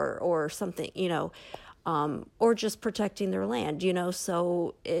before, or something, or just protecting their land,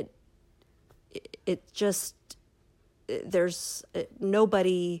 so it just, there's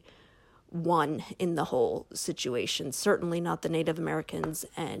nobody won in the whole situation, certainly not the Native Americans,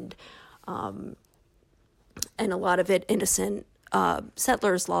 and a lot of it innocent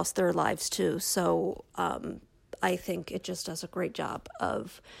settlers lost their lives too. So I think it just does a great job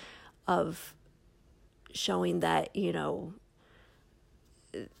of showing that,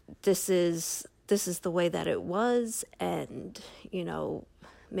 this is the way that it was, and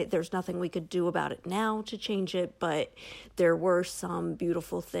there's nothing we could do about it now to change it, but there were some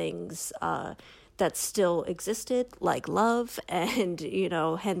beautiful things that still existed, like love, and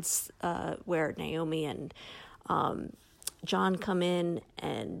hence where Naomi and John come in.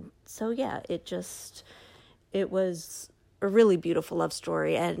 And so it was a really beautiful love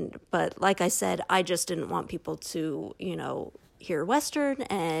story. But like I said, I just didn't want people to hear Western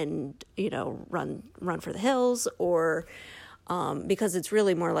and run for the hills, or because it's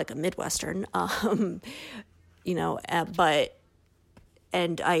really more like a Midwestern, but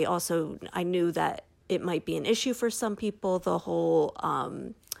I knew that it might be an issue for some people, the whole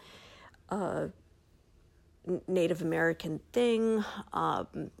Native American thing,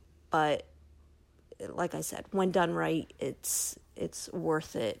 but like I said, when done right, it's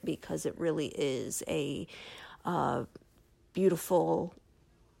worth it, because it really is a beautiful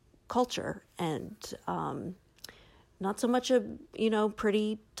culture, and not so much a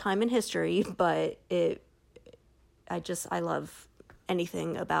pretty time in history, but I love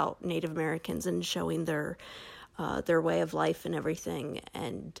anything about Native Americans and showing their way of life and everything.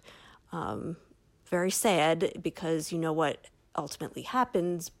 And very sad, because what ultimately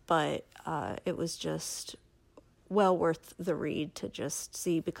happens, but it was just well worth the read to just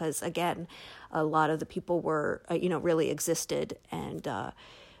see, because again, a lot of the people were, really existed. And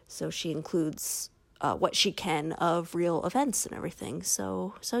so she includes what she can of real events and everything.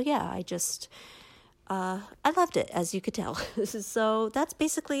 So yeah, I loved it, as you could tell. So that's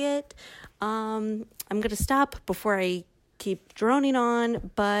basically it. I'm going to stop before I keep droning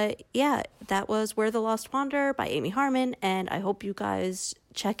on. But yeah, that was Where the Lost Wander by Amy Harmon. And I hope you guys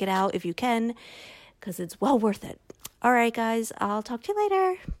check it out if you can, because it's well worth it. All right, guys, I'll talk to you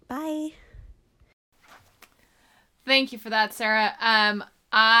later. Bye. Thank you for that, Sarah.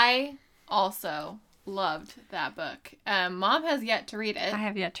 I also loved that book. Mom has yet to read it. I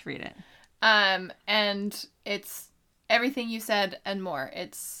have yet to read it. And it's everything you said and more.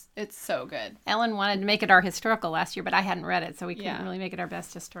 It's so good. Ellen wanted to make it our historical last year, but I hadn't read it, so we couldn't really make it our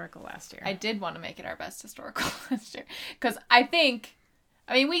best historical last year. I did want to make it our best historical last year, because I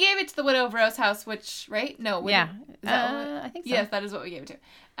mean, we gave it to The Widow of Rose House, which, right? No. Yeah. I think so. Yes, that is what we gave it to.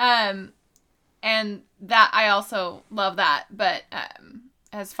 And that, I also love that. But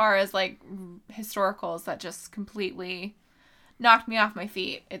as far as, like, historicals, that just completely knocked me off my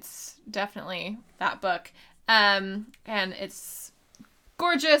feet. It's definitely that book. And it's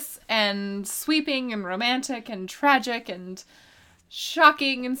gorgeous and sweeping and romantic and tragic and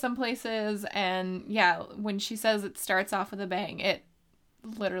shocking in some places. And, yeah, when she says it starts off with a bang, it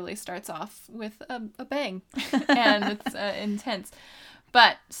literally starts off with a bang. And it's intense,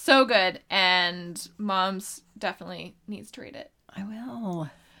 but so good. And Mom's definitely needs to read it. I will.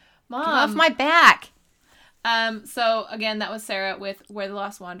 Mom, get off my back. So again, that was Sarah with Where the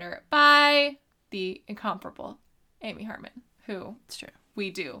Lost Wander by the incomparable Amy Harmon, who it's true we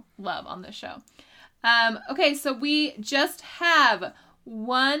do love on this show. Okay, so we just have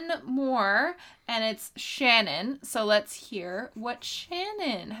one more, and it's Shannon. So let's hear what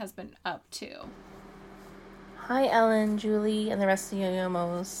Shannon has been up to. Hi, Ellen, Julie, and the rest of the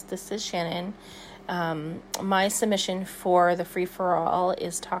Yo-Yo-Mos. This is Shannon. My submission for the free-for-all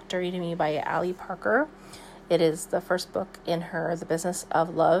is Talk Dirty to Me by Allie Parker. It is the first book in her The Business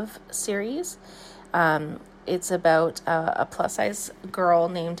of Love series. It's about a plus-size girl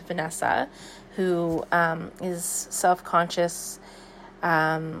named Vanessa who is self-conscious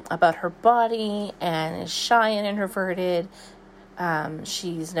about her body and is shy and introverted.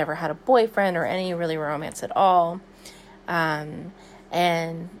 She's never had a boyfriend or any really romance at all. And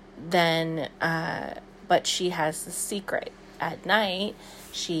then, but she has the secret. At night,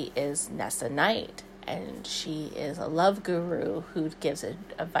 she is Nessa Knight, and she is a love guru who gives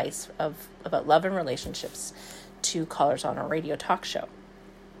advice about love and relationships to callers on a radio talk show.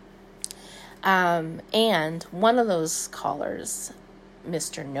 And one of those callers,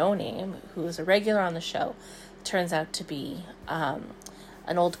 Mr. No Name, who is a regular on the show, turns out to be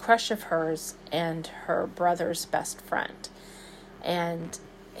an old crush of hers and her brother's best friend. And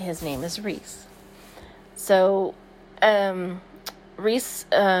his name is Reese. So Reese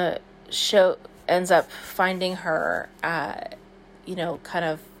ends up finding her, kind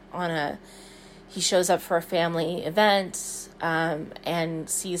of he shows up for a family event and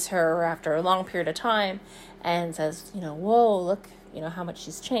sees her after a long period of time and says, whoa, look, how much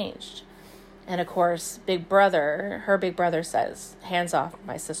she's changed. And of course, her big brother says, hands off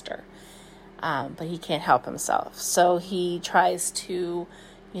my sister. But he can't help himself. So he tries to,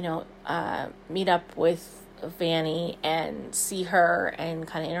 meet up with Vanny and see her and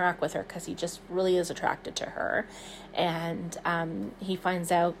kind of interact with her because he just really is attracted to her. And he finds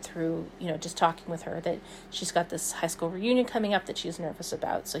out through, just talking with her that she's got this high school reunion coming up that she's nervous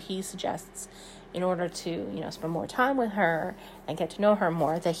about. So he suggests, in order to, spend more time with her and get to know her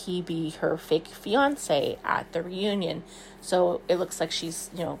more, that he be her fake fiance at the reunion. So it looks like she's,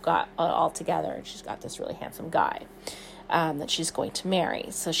 got all together and she's got this really handsome guy that she's going to marry.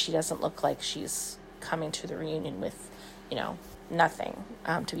 So she doesn't look like she's coming to the reunion with, nothing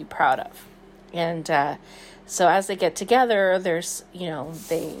to be proud of. And so as they get together, there's,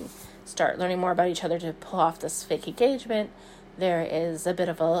 they start learning more about each other to pull off this fake engagement. There is a bit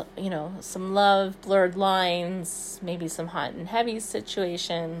of some love, blurred lines, maybe some hot and heavy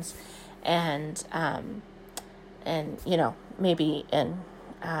situations, and maybe in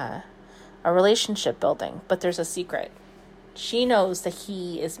a relationship building. But there's a secret. She knows that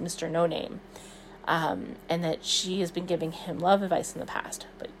he is Mr. No Name, and that she has been giving him love advice in the past,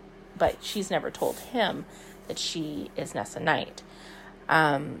 but she's never told him that she is Nessa Knight.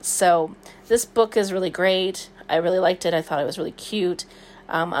 So this book is really great. I really liked it. I thought it was really cute.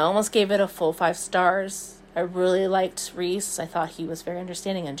 I almost gave it a full 5 stars. I really liked Reese. I thought he was very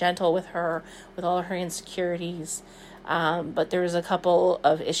understanding and gentle with her, with all of her insecurities. But there was a couple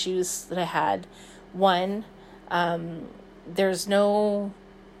of issues that I had. One, there's no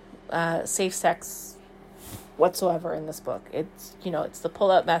safe sex whatsoever in this book. It's, it's the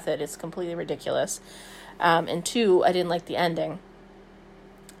pull-out method. It's completely ridiculous. And two, I didn't like the ending.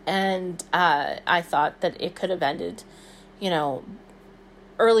 And I thought that it could have ended,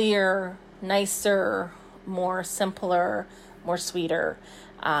 earlier, nicer, more simpler, more sweeter.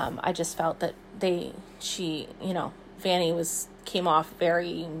 I just felt that Vanny came off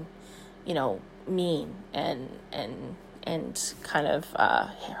very, mean and kind of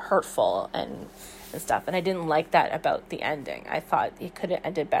hurtful and stuff. And I didn't like that about the ending. I thought it could have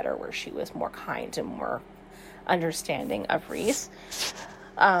ended better where she was more kind and more understanding of Rhys.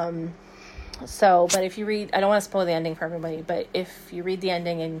 But if you read, I don't want to spoil the ending for everybody, but if you read the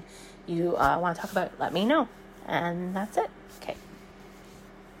ending and you want to talk about it, let me know. And that's it. Okay.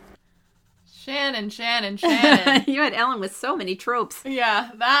 Shannon. You had Ellen with so many tropes. Yeah,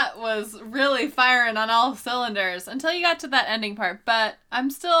 that was really firing on all cylinders until you got to that ending part. But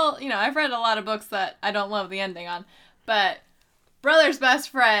I'm still, I've read a lot of books that I don't love the ending on. But Brother's Best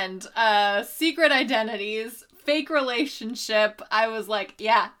Friend, Secret Identities, Fake Relationship, I was like,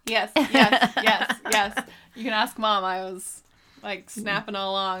 yes. You can ask Mom. I was like snapping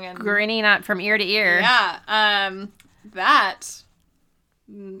along and grinning out from ear to ear. Yeah. That...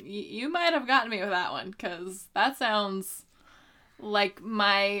 You might have gotten me with that one, because that sounds like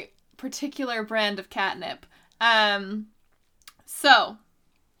my particular brand of catnip. So,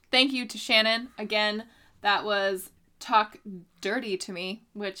 thank you to Shannon. Again, that was Talk Dirty to Me,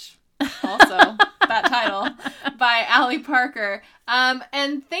 which also, that title, by Allie Parker.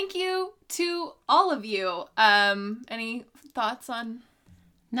 And thank you to all of you. Any thoughts on...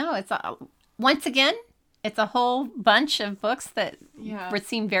 No, it's once again... It's a whole bunch of books that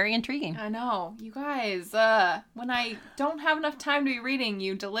seem very intriguing. I know. You guys, when I don't have enough time to be reading,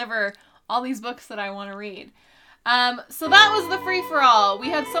 you deliver all these books that I want to read. So that was the free-for-all. We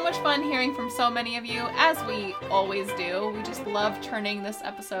had so much fun hearing from so many of you, as we always do. We just love turning this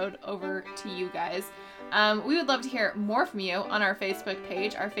episode over to you guys. We would love to hear more from you on our Facebook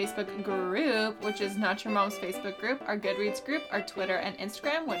page, our Facebook group, which is Not Your Mom's Facebook group, our Goodreads group, our Twitter and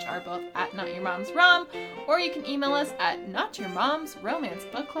Instagram, which are both at Not Your Mom's Rom, or you can email us at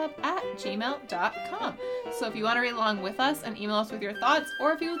notyourmomsromancebookclub@gmail.com. So if you want to read along with us and email us with your thoughts,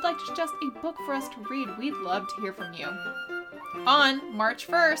 or if you would like to suggest a book for us to read, we'd love to hear from you. On March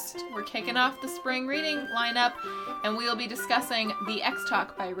 1st, we're kicking off the spring reading lineup, and we will be discussing The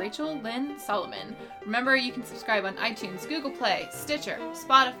X-Talk by Rachel Lynn Solomon. Remember, you can subscribe on iTunes, Google Play, Stitcher,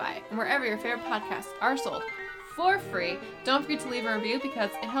 Spotify, and wherever your favorite podcasts are sold for free. Don't forget to leave a review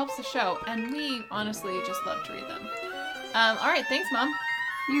because it helps the show, and we honestly just love to read them. All right, thanks, Mom.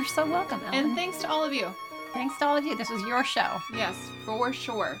 You're so welcome, Ellen. And thanks to all of you. Thanks to all of you. This was your show. Yes, for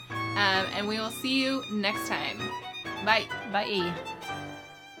sure. And we will see you next time. Bye. Bye.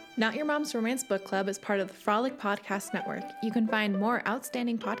 Not Your Mom's Romance Book Club is part of the Frolic Podcast Network. You can find more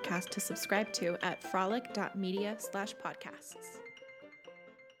outstanding podcasts to subscribe to at frolic.media/podcasts.